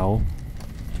now.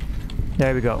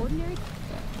 There we go. Ordinary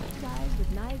guys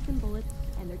with knives and bullets,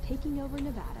 and they're taking over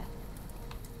Nevada.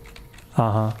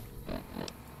 Uh-huh.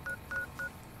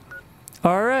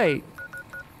 Alright.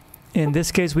 In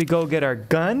this case, we go get our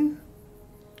gun.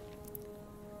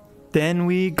 Then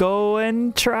we go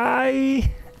and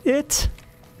try it.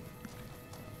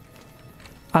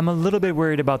 I'm a little bit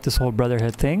worried about this whole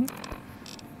Brotherhood thing.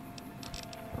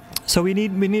 So we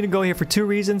need to go here for two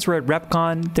reasons. We're at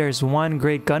RepCon. There's one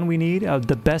great gun we need,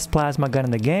 the best plasma gun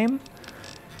in the game.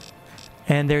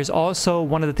 And there's also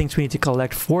one of the things we need to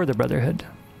collect for the Brotherhood.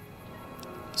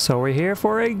 So we're here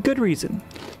for a good reason.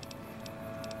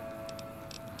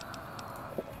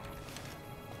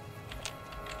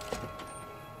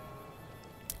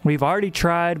 We've already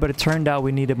tried, but it turned out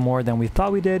we needed more than we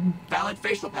thought we did. Valid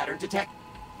facial pattern detect.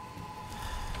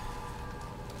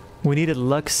 We needed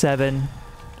luck 7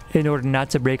 in order not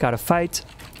to break out a fight.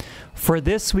 For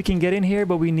this, we can get in here,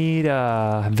 but we need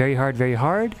very hard, very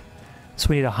hard. So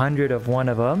we need 100 of one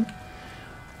of them,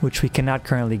 which we cannot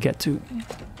currently get to.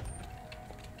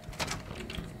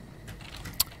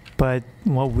 But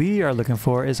what we are looking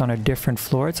for is on a different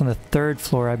floor. It's on the 3rd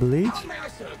floor, I believe. How may I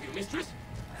serve you, mistress?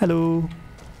 Hello.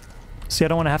 See, I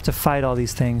don't want to have to fight all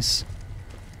these things.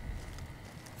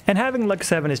 And having luck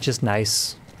 7 is just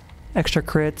nice. Extra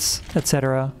crits,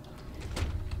 etc.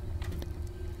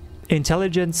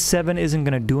 Intelligence 7 isn't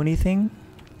gonna do anything,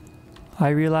 I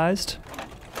realized.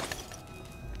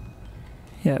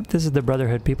 Yeah, this is the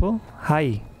Brotherhood people.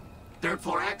 Hi. Third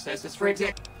floor access is for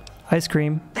exec. Ice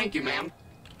cream. Thank you, ma'am.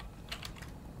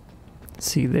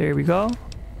 See, there we go.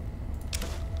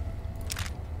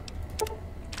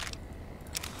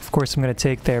 Of course, I'm gonna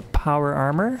take their power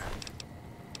armor,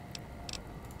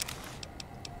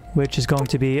 which is going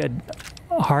to be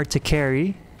hard to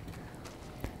carry.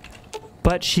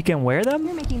 But she can wear them?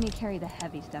 You're making me carry the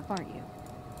heavy stuff, aren't you?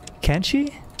 Can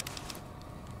she?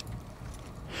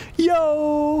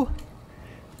 Yo!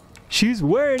 She's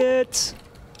wearing it!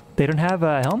 They don't have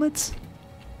helmets?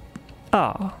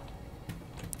 Oh.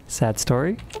 Sad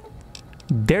story.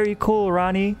 Very cool,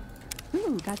 Ronnie.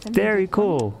 Ooh, got some very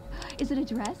cool. Is it a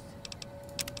dress?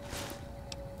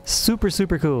 Super,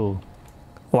 super cool.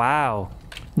 Wow.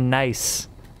 Nice.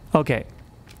 Okay.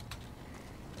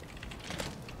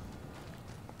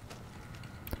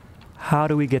 How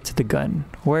do we get to the gun?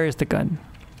 Where is the gun?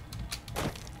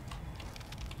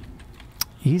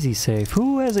 Easy safe.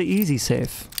 Who has an easy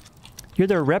safe? You're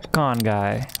the Repcon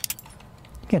guy.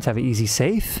 You can't have an easy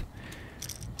safe.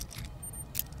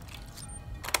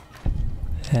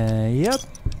 Yep.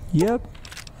 Yep.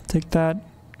 I'll take that.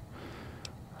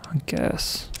 I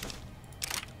guess.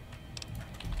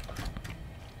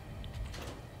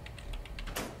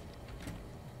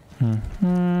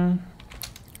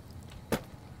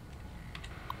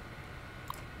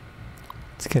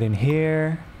 Let's get in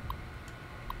here.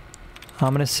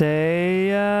 I'm gonna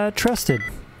say trusted.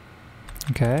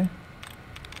 Okay.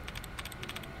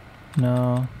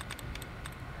 No.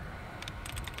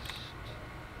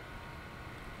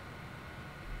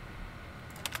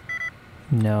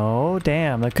 No,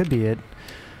 damn, that could be it.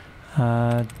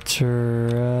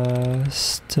 Trusted.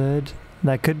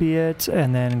 That could be it,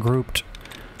 and then grouped.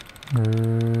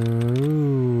 Grouped.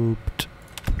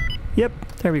 Yep,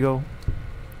 there we go.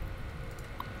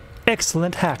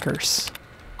 Excellent hackers.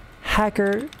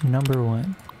 Hacker number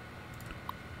 1.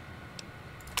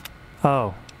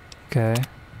 Oh, okay.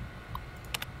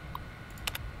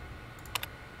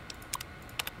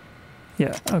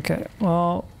 Yeah, okay.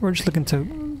 Well, we're just looking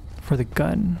for the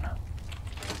gun.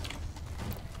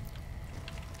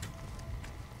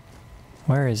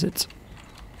 Where is it?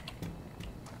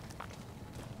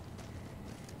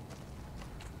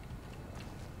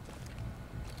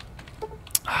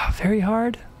 Ah, very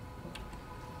hard.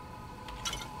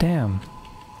 Damn.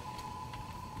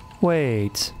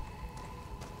 Wait.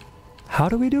 How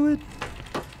do we do it?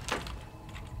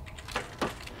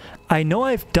 I know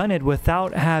I've done it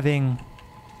without having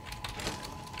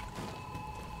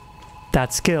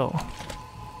that skill.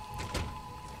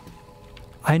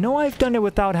 I know I've done it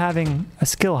without having a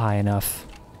skill high enough.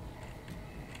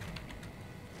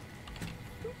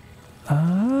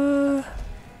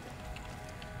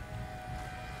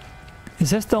 Is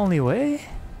this the only way?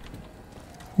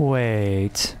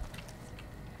 Wait.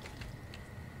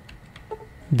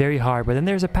 Very hard, but then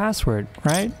there's a password,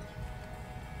 right?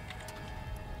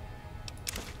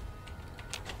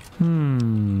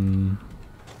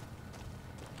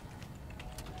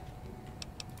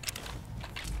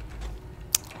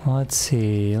 Let's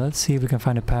see. Let's see if we can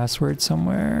find a password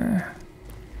somewhere.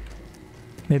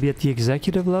 Maybe at the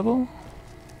executive level?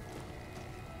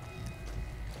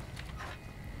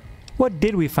 What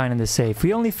did we find in the safe?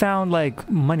 We only found, like,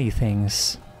 money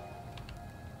things.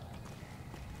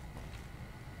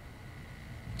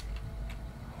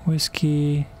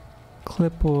 Whiskey,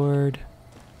 clipboard,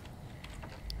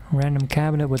 random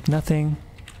cabinet with nothing.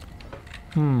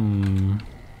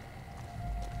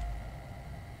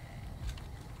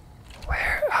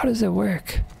 Where? How does it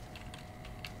work?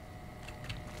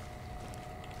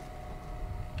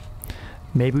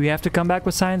 Maybe we have to come back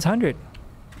with Science 100.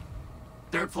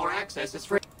 Third floor access is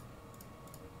free.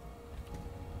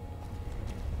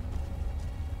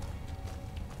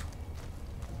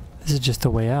 This is just the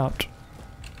way out.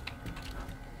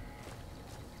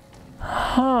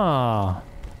 Huh.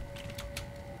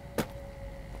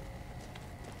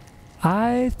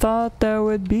 I thought there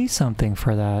would be something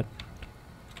for that.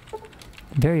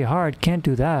 Very hard, can't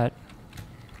do that.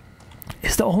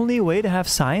 Is the only way to have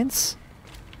science?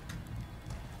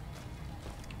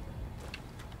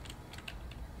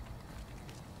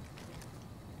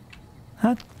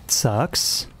 That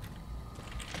sucks.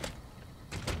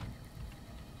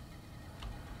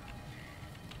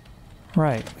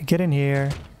 Right, we get in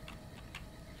here.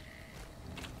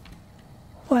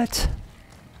 What?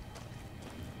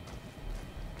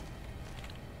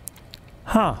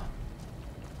 Huh.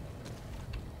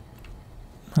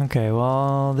 Okay,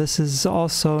 well, this is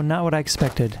also not what I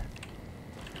expected.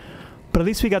 But at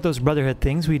least we got those Brotherhood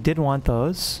things. We did want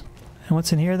those. And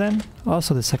what's in here then?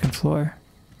 Also the second floor.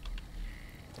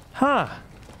 Huh.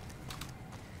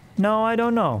 No, I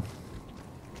don't know.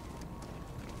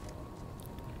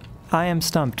 I am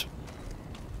stumped.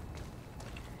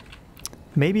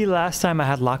 Maybe last time I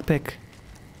had lockpick.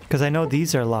 Because I know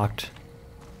these are locked.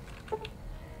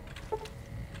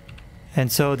 And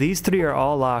so these three are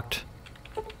all locked.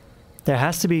 There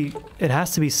has to be, it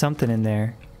has to be something in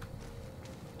there.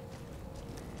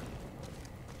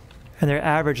 And they're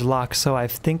average locks, so I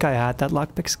think I had that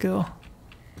lockpick skill.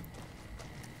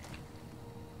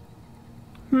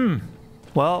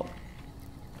 Well,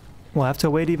 we'll have to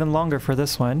wait even longer for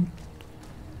this one.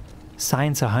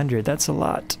 Science 100, that's a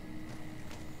lot.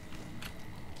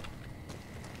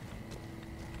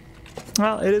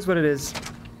 Well, it is what it is.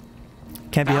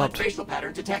 Can't be helped. Facial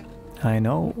pattern detect. I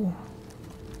know.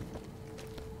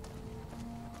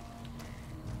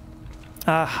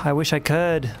 Ah, I wish I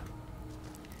could.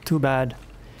 Too bad.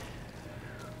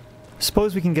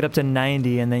 Suppose we can get up to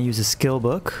 90 and then use a skill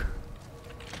book.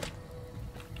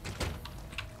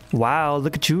 Wow,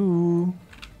 look at you.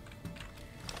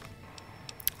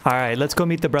 Alright, let's go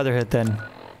meet the Brotherhood then.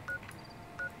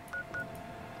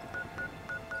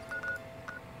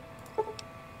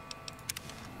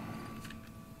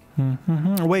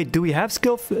 Wait, do we have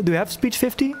skill? Do we have speech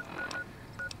 50?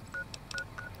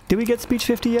 Did we get speech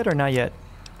 50 yet or not yet?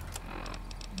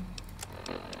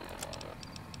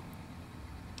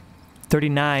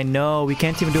 39. No, we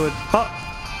can't even do it. Oh!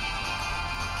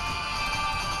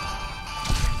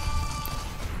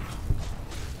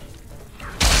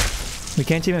 We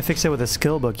can't even fix it with a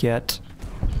skill book yet.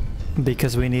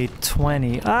 Because we need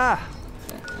 20. Ah!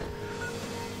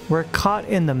 We're caught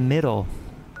in the middle.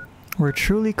 We're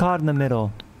truly caught in the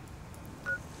middle.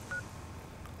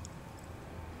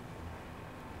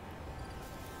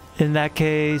 In that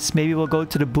case, maybe we'll go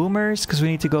to the boomers because we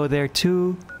need to go there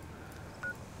too.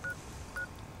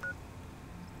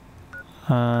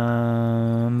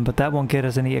 But that won't get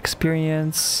us any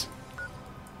experience.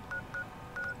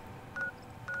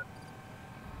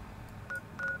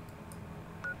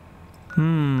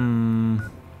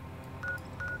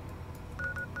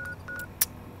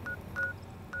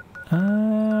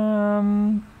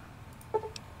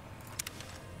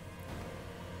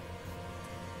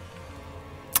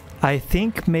 I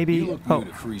think maybe. Oh.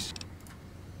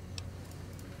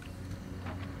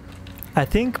 I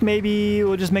think maybe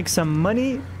we'll just make some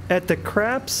money at the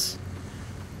craps,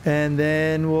 and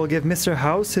then we'll give Mr.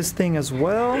 House his thing as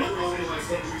well.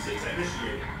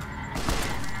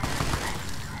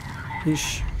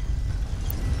 Yeesh.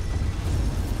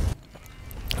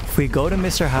 If we go to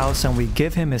Mr. House and we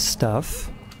give him his stuff,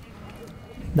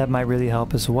 that might really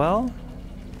help as well.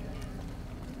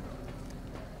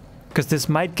 Because this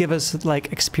might give us,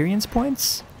 like, experience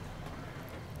points?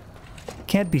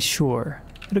 Can't be sure.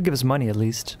 It'll give us money at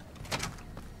least.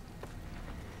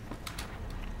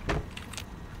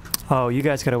 Oh, you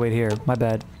guys gotta wait here. My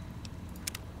bad.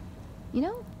 You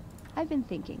know, I've been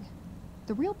thinking.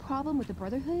 The real problem with the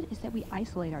Brotherhood is that we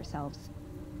isolate ourselves.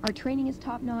 Our training is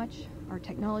top-notch, our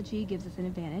technology gives us an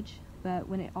advantage, but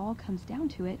when it all comes down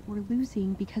to it, we're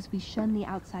losing because we shun the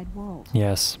outside world.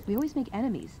 Yes. We always make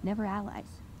enemies, never allies.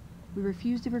 We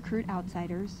refuse to recruit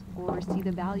outsiders or see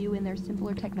the value in their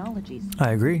simpler technologies.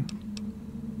 I agree.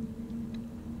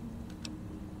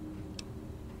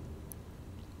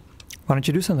 Why don't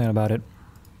you do something about it?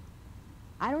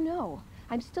 I don't know.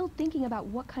 I'm still thinking about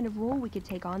what kind of role we could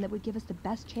take on that would give us the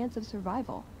best chance of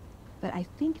survival. But I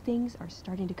think things are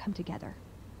starting to come together.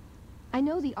 I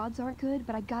know the odds aren't good,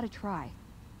 but I gotta try.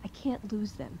 I can't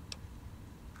lose them.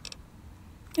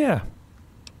 Yeah.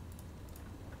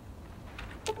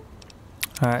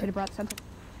 Alright. Could have brought something.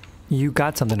 You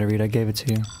got something to read. I gave it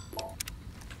to you.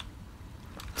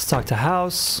 Let's talk to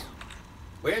House.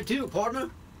 Where to, partner?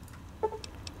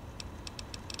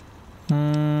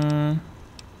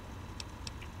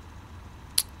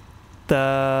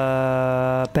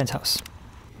 The penthouse.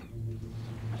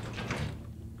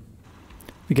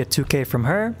 We get 2K from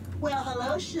her. Well,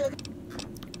 hello, sugar.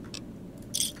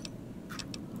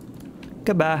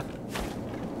 Goodbye.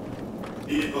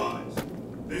 Be advised,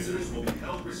 visitors will be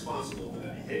held responsible for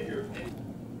the behavior of any...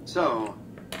 So,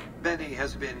 Benny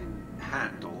has been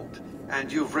handled,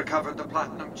 and you've recovered the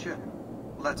platinum chip.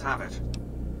 Let's have it.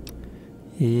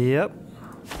 Yep.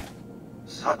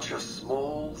 Such a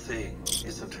small thing,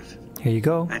 isn't it? Here you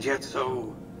go. And yet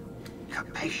so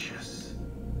capacious,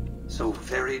 so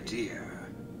very dear.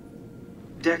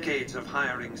 Decades of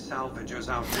hiring salvagers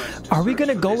out west. Are we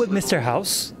gonna go with Mr.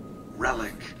 House?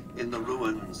 Relic in the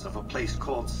ruins of a place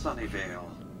called Sunnyvale.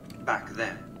 Back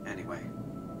then, anyway.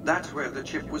 That's where the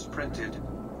chip was printed,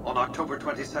 on October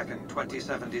 22nd,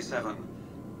 2077.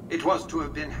 It was to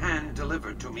have been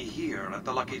hand-delivered to me here at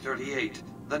the Lucky 38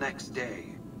 the next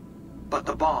day. But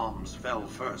the bombs fell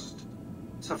first.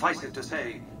 Suffice it to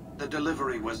say, the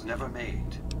delivery was never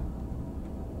made.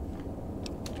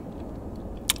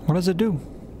 What does it do?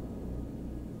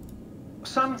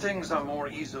 Some things are more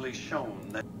easily shown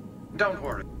than... Don't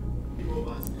worry.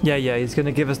 Yeah, he's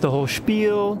gonna give us the whole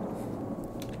spiel.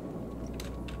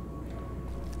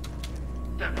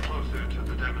 Step closer to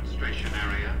the demonstration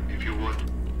area, if you would.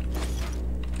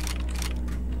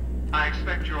 I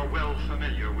expect you're well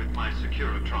familiar with my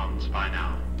Securitrons by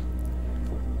now.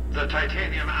 The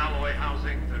titanium alloy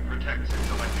housing that protects its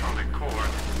electronic core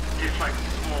deflects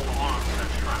small arms and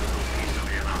shrapnel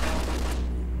easily enough.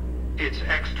 Its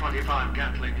X-25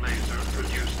 Gatling laser,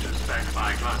 produced to spec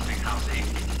by Glassinghouse Inc.,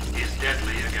 is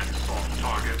deadly against soft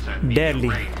targets at medium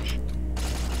range.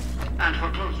 And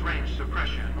for close-range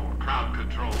suppression or crowd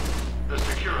control, the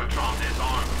Securitron is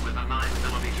armed with a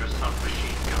 9mm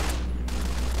submachine gun.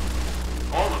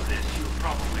 All of this you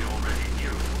probably already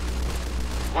knew.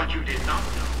 What you did not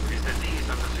know is that these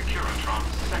are the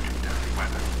Securitron's secondary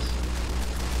weapons.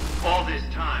 All this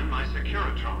time, my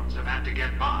Securitrons have had to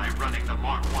get by running the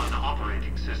Mark I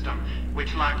operating system,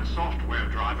 which lacked software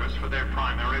drivers for their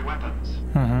primary weapons.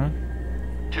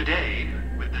 Today,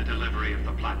 with the delivery of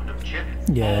the Platinum chip,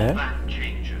 all that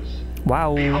changes.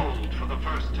 Wow. Behold, for the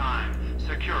first time,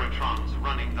 Securitrons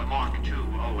running the Mark II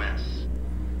OS.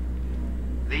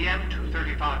 The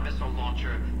M235 missile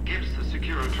launcher gives the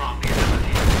Securitron the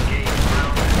ability to engage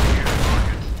ground and air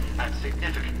targets at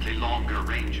significantly longer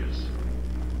ranges.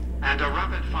 And a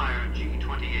rapid-fire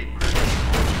G-28 grenade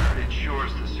launcher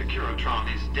ensures the Securitron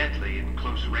is deadly in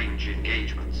close-range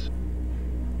engagements.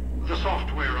 The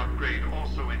software upgrade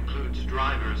also includes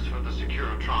drivers for the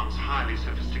Securitron's highly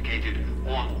sophisticated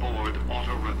on-board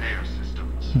auto-repair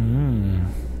systems.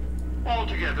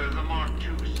 Altogether, the Mark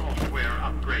II software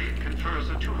upgrade confers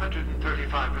a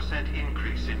 235%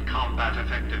 increase in combat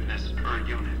effectiveness per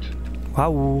unit.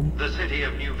 Wow. The city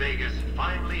of New Vegas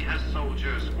finally has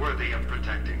soldiers worthy of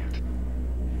protecting it.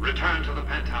 Return to the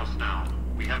penthouse now.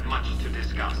 We have much to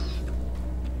discuss.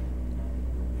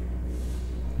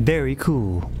 Very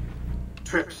cool.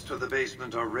 Trips to the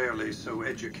basement are rarely so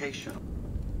educational.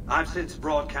 I've since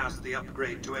broadcast the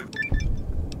upgrade to every...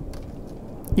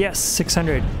 Yes,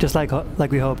 600, just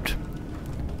like we hoped.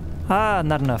 Ah,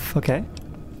 not enough. Okay.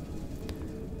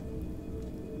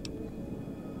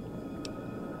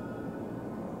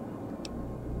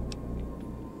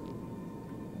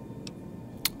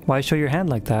 Why show your hand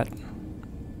like that?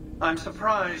 I'm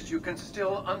surprised you can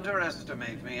still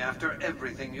underestimate me after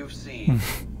everything you've seen.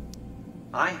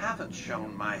 I haven't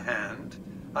shown my hand.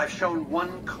 I've shown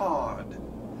one card.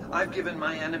 I've given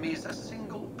my enemies a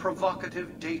single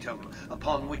provocative datum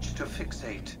upon which to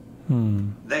fixate.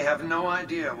 They have no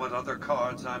idea what other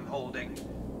cards I'm holding.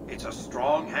 It's a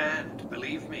strong hand,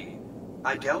 believe me.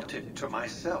 I dealt it to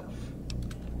myself.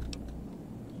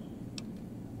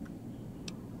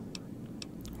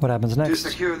 What happens next? To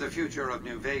secure the future of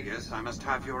New Vegas, I must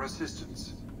have your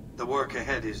assistance. The work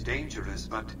ahead is dangerous,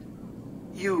 but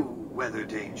you weather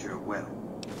danger well.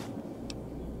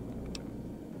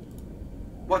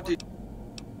 What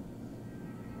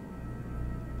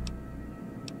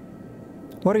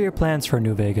are your plans for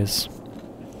New Vegas?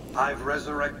 I've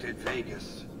resurrected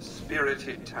Vegas, spirit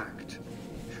intact.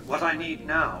 What I need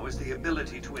now is the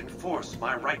ability to enforce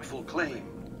my rightful claim.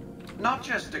 Not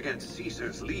just against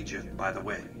Caesar's Legion, by the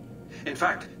way. In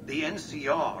fact, the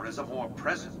NCR is a more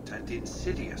present and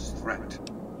insidious threat.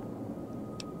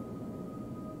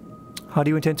 How do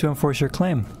you intend to enforce your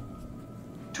claim?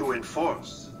 To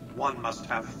enforce, one must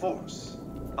have force,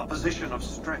 a position of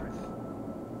strength.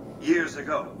 Years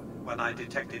ago, when I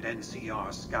detected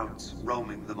NCR scouts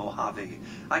roaming the Mojave,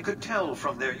 I could tell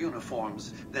from their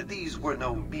uniforms that these were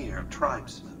no mere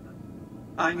tribesmen.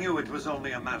 I knew it was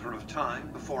only a matter of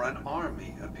time before an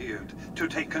army appeared to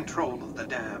take control of the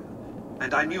dam,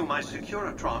 and I knew my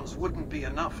Securitrons wouldn't be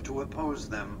enough to oppose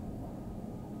them.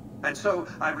 And so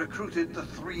I recruited the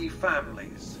 3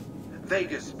 families.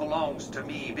 Vegas belongs to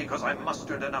me because I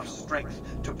mustered enough strength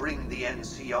to bring the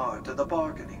NCR to the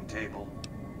bargaining table.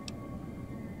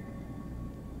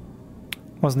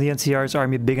 Wasn't the NCR's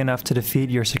army big enough to defeat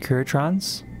your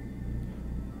Securitrons?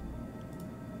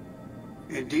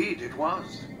 Indeed it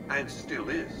was, and still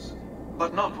is,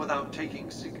 but not without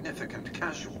taking significant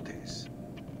casualties.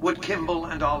 Would Kimball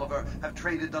and Oliver have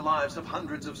traded the lives of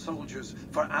hundreds of soldiers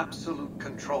for absolute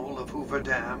control of Hoover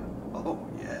Dam? Oh,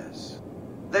 yes.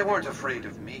 They weren't afraid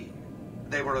of me.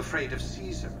 They were afraid of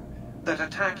Caesar, that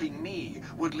attacking me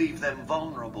would leave them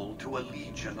vulnerable to a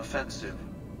Legion offensive.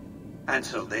 And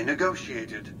so they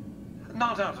negotiated,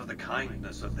 not out of the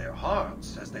kindness of their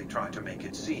hearts, as they try to make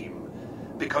it seem,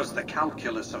 because the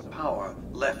calculus of power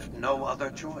left no other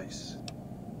choice.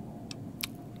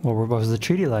 Well, what was the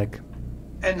treaty like?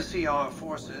 NCR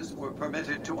forces were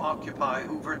permitted to occupy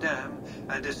Hoover Dam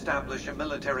and establish a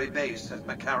military base at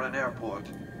McCarran Airport.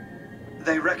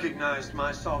 They recognized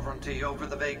my sovereignty over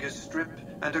the Vegas Strip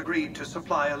and agreed to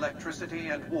supply electricity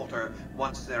and water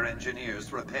once their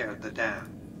engineers repaired the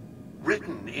dam.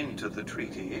 Written into the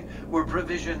treaty were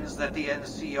provisions that the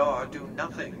NCR do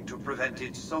nothing to prevent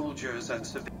its soldiers and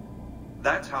civilians.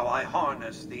 That's how I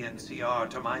harnessed the NCR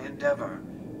to my endeavor.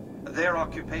 Their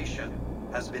occupation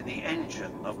has been the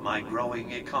engine of my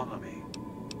growing economy.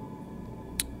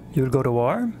 You would go to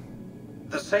war?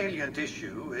 The salient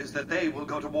issue is that they will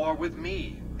go to war with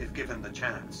me if given the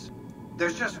chance.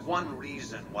 There's just one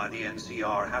reason why the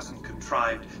NCR hasn't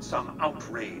contrived some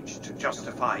outrage to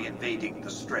justify invading the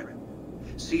Strip.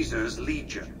 Caesar's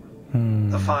Legion.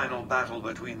 The final battle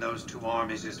between those two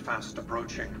armies is fast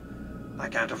approaching. I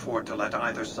can't afford to let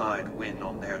either side win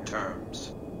on their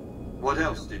terms. What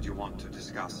else did you want to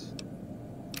discuss?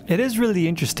 It is really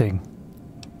interesting.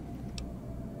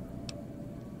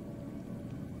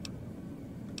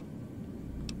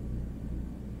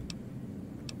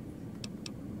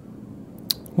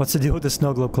 What's the deal with the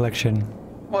snow globe collection?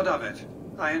 What of it?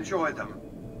 I enjoy them.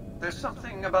 There's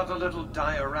something about a little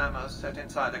diorama set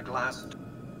inside a glass.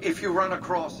 If you run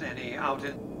across any out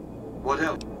in... What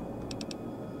else?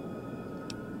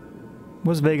 What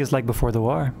was Vegas like before the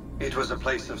war? It was a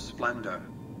place of splendor.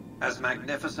 As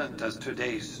magnificent as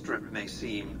today's Strip may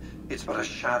seem, it's but a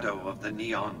shadow of the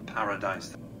neon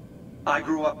paradise. I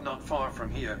grew up not far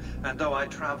from here, and though I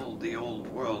traveled the old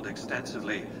world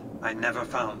extensively, I never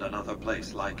found another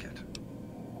place like it.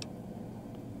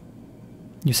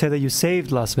 You say that you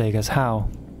saved Las Vegas. How?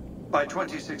 By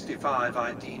 2065,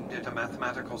 I deemed it a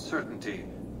mathematical certainty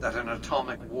that an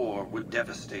atomic war would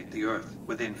devastate the Earth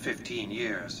within 15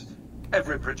 years.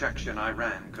 Every projection I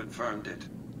ran confirmed it.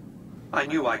 I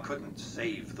knew I couldn't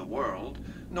save the world,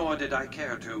 nor did I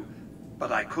care to,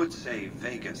 but I could save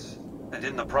Vegas, and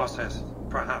in the process,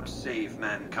 perhaps save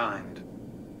mankind.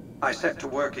 I set to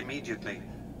work immediately.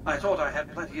 I thought I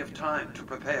had plenty of time to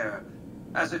prepare.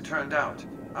 As it turned out,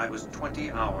 I was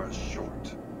 20 hours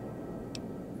short.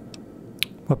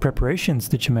 What preparations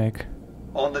did you make?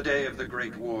 On the day of the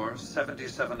Great War,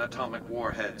 77 atomic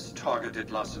warheads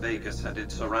targeted Las Vegas and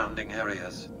its surrounding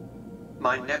areas.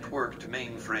 My networked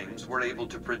mainframes were able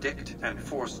to predict and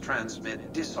force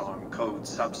transmit disarm code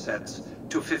subsets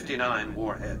to 59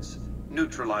 warheads,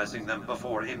 neutralizing them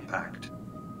before impact.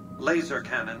 Laser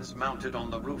cannons mounted on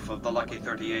the roof of the Lucky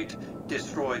 38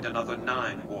 destroyed another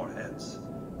 9 warheads.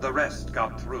 The rest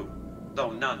got through,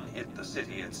 though none hit the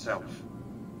city itself.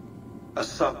 A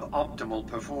suboptimal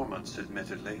performance,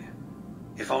 admittedly.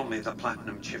 If only the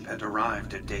platinum chip had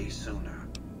arrived a day sooner.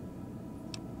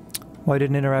 Why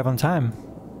didn't it arrive on time?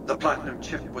 The platinum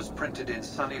chip was printed in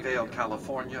Sunnyvale,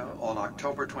 California on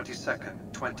October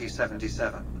 22nd,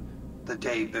 2077, the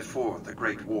day before the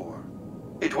Great War.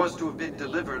 It was to have been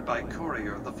delivered by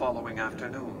courier the following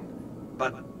afternoon,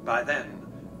 but by then,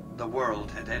 the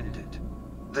world had ended.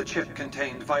 The chip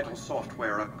contained vital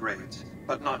software upgrades,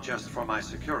 but not just for my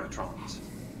Securitrons.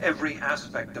 Every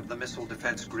aspect of the missile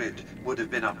defense grid would have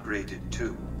been upgraded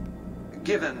too.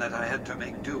 Given that I had to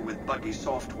make do with buggy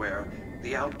software,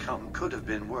 the outcome could have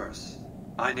been worse.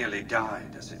 I nearly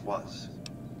died as it was.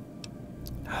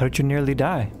 How did you nearly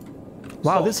die?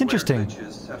 Wow, this is interesting.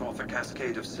 Glitches set off a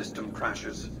cascade of system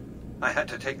crashes. I had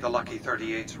to take the Lucky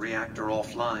 38's reactor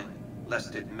offline,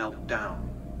 lest it melt down.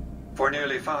 For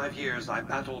nearly 5 years, I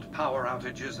battled power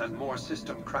outages and more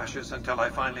system crashes until I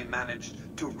finally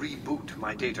managed to reboot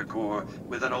my data core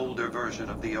with an older version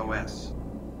of the OS.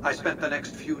 I spent the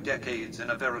next few decades in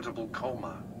a veritable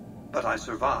coma, but I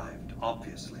survived,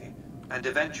 obviously, and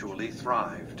eventually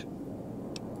thrived.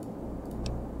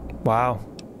 Wow.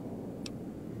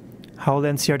 How will the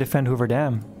NCR defend Hoover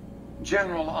Dam?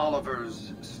 General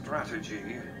Oliver's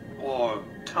strategy, or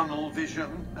tunnel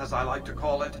vision, as I like to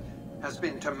call it, has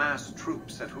been to mass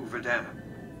troops at Hoover Dam.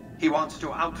 He wants to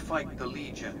outfight the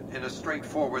Legion in a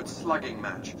straightforward slugging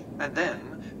match, and then,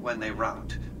 when they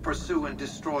rout, pursue and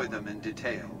destroy them in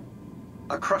detail.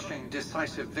 A crushing,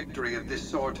 decisive victory of this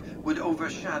sort would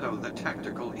overshadow the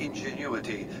tactical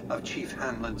ingenuity of Chief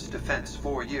Hanlon's defense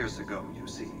 4 years ago, you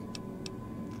see.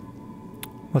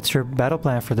 What's your battle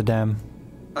plan for the dam?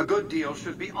 A good deal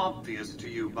should be obvious to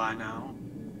you by now.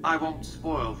 I won't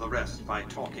spoil the rest by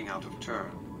talking out of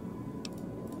turn.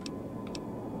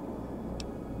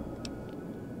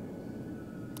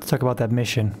 Let's talk about that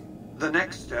mission. The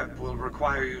next step will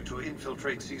require you to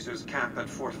infiltrate Caesar's camp at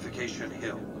Fortification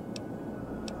Hill.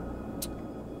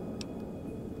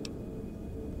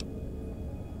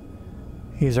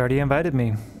 He's already invited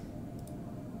me.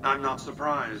 I'm not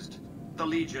surprised. The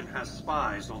Legion has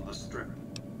spies on the Strip.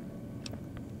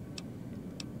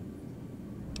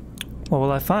 What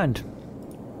will I find?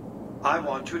 I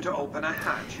want you to open a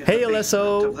hatch in Hey the basement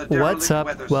Alesso, of the what's derelict up?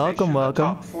 weather Welcome, station welcome.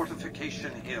 atop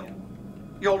Fortification Hill.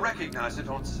 You'll recognize it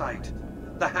on sight.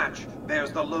 The hatch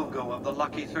bears the logo of the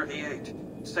Lucky 38,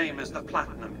 same as the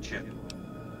Platinum chip.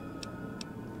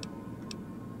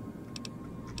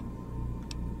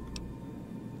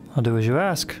 I'll do as you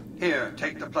ask. Here,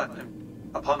 take the Platinum.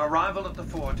 Upon arrival at the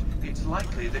fort, it's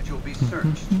likely that you'll be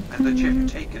searched and the chip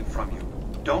taken from you.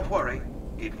 Don't worry,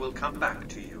 it will come back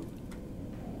to you.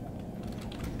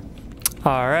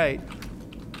 Alright.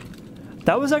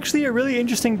 That was actually a really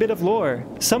interesting bit of lore.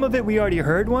 Some of it we already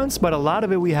heard once, but a lot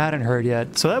of it we hadn't heard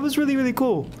yet. So that was really, really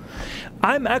cool.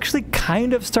 I'm actually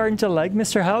kind of starting to like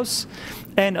Mr. House.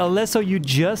 And Alesso, you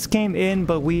just came in,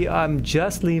 but I'm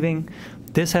just leaving.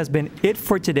 This has been it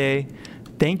for today.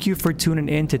 Thank you for tuning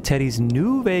in to Teddy's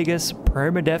new Vegas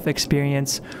Permadeath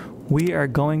experience. We are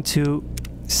going to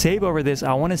save over this.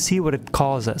 I want to see what it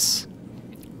calls us.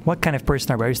 What kind of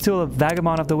person are we? Are we still a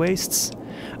vagabond of the wastes?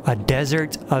 A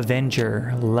desert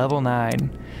avenger, level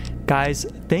 9. Guys,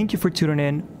 thank you for tuning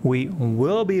in. We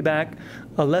will be back.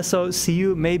 Alesso, see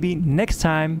you maybe next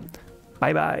time.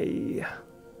 Bye-bye.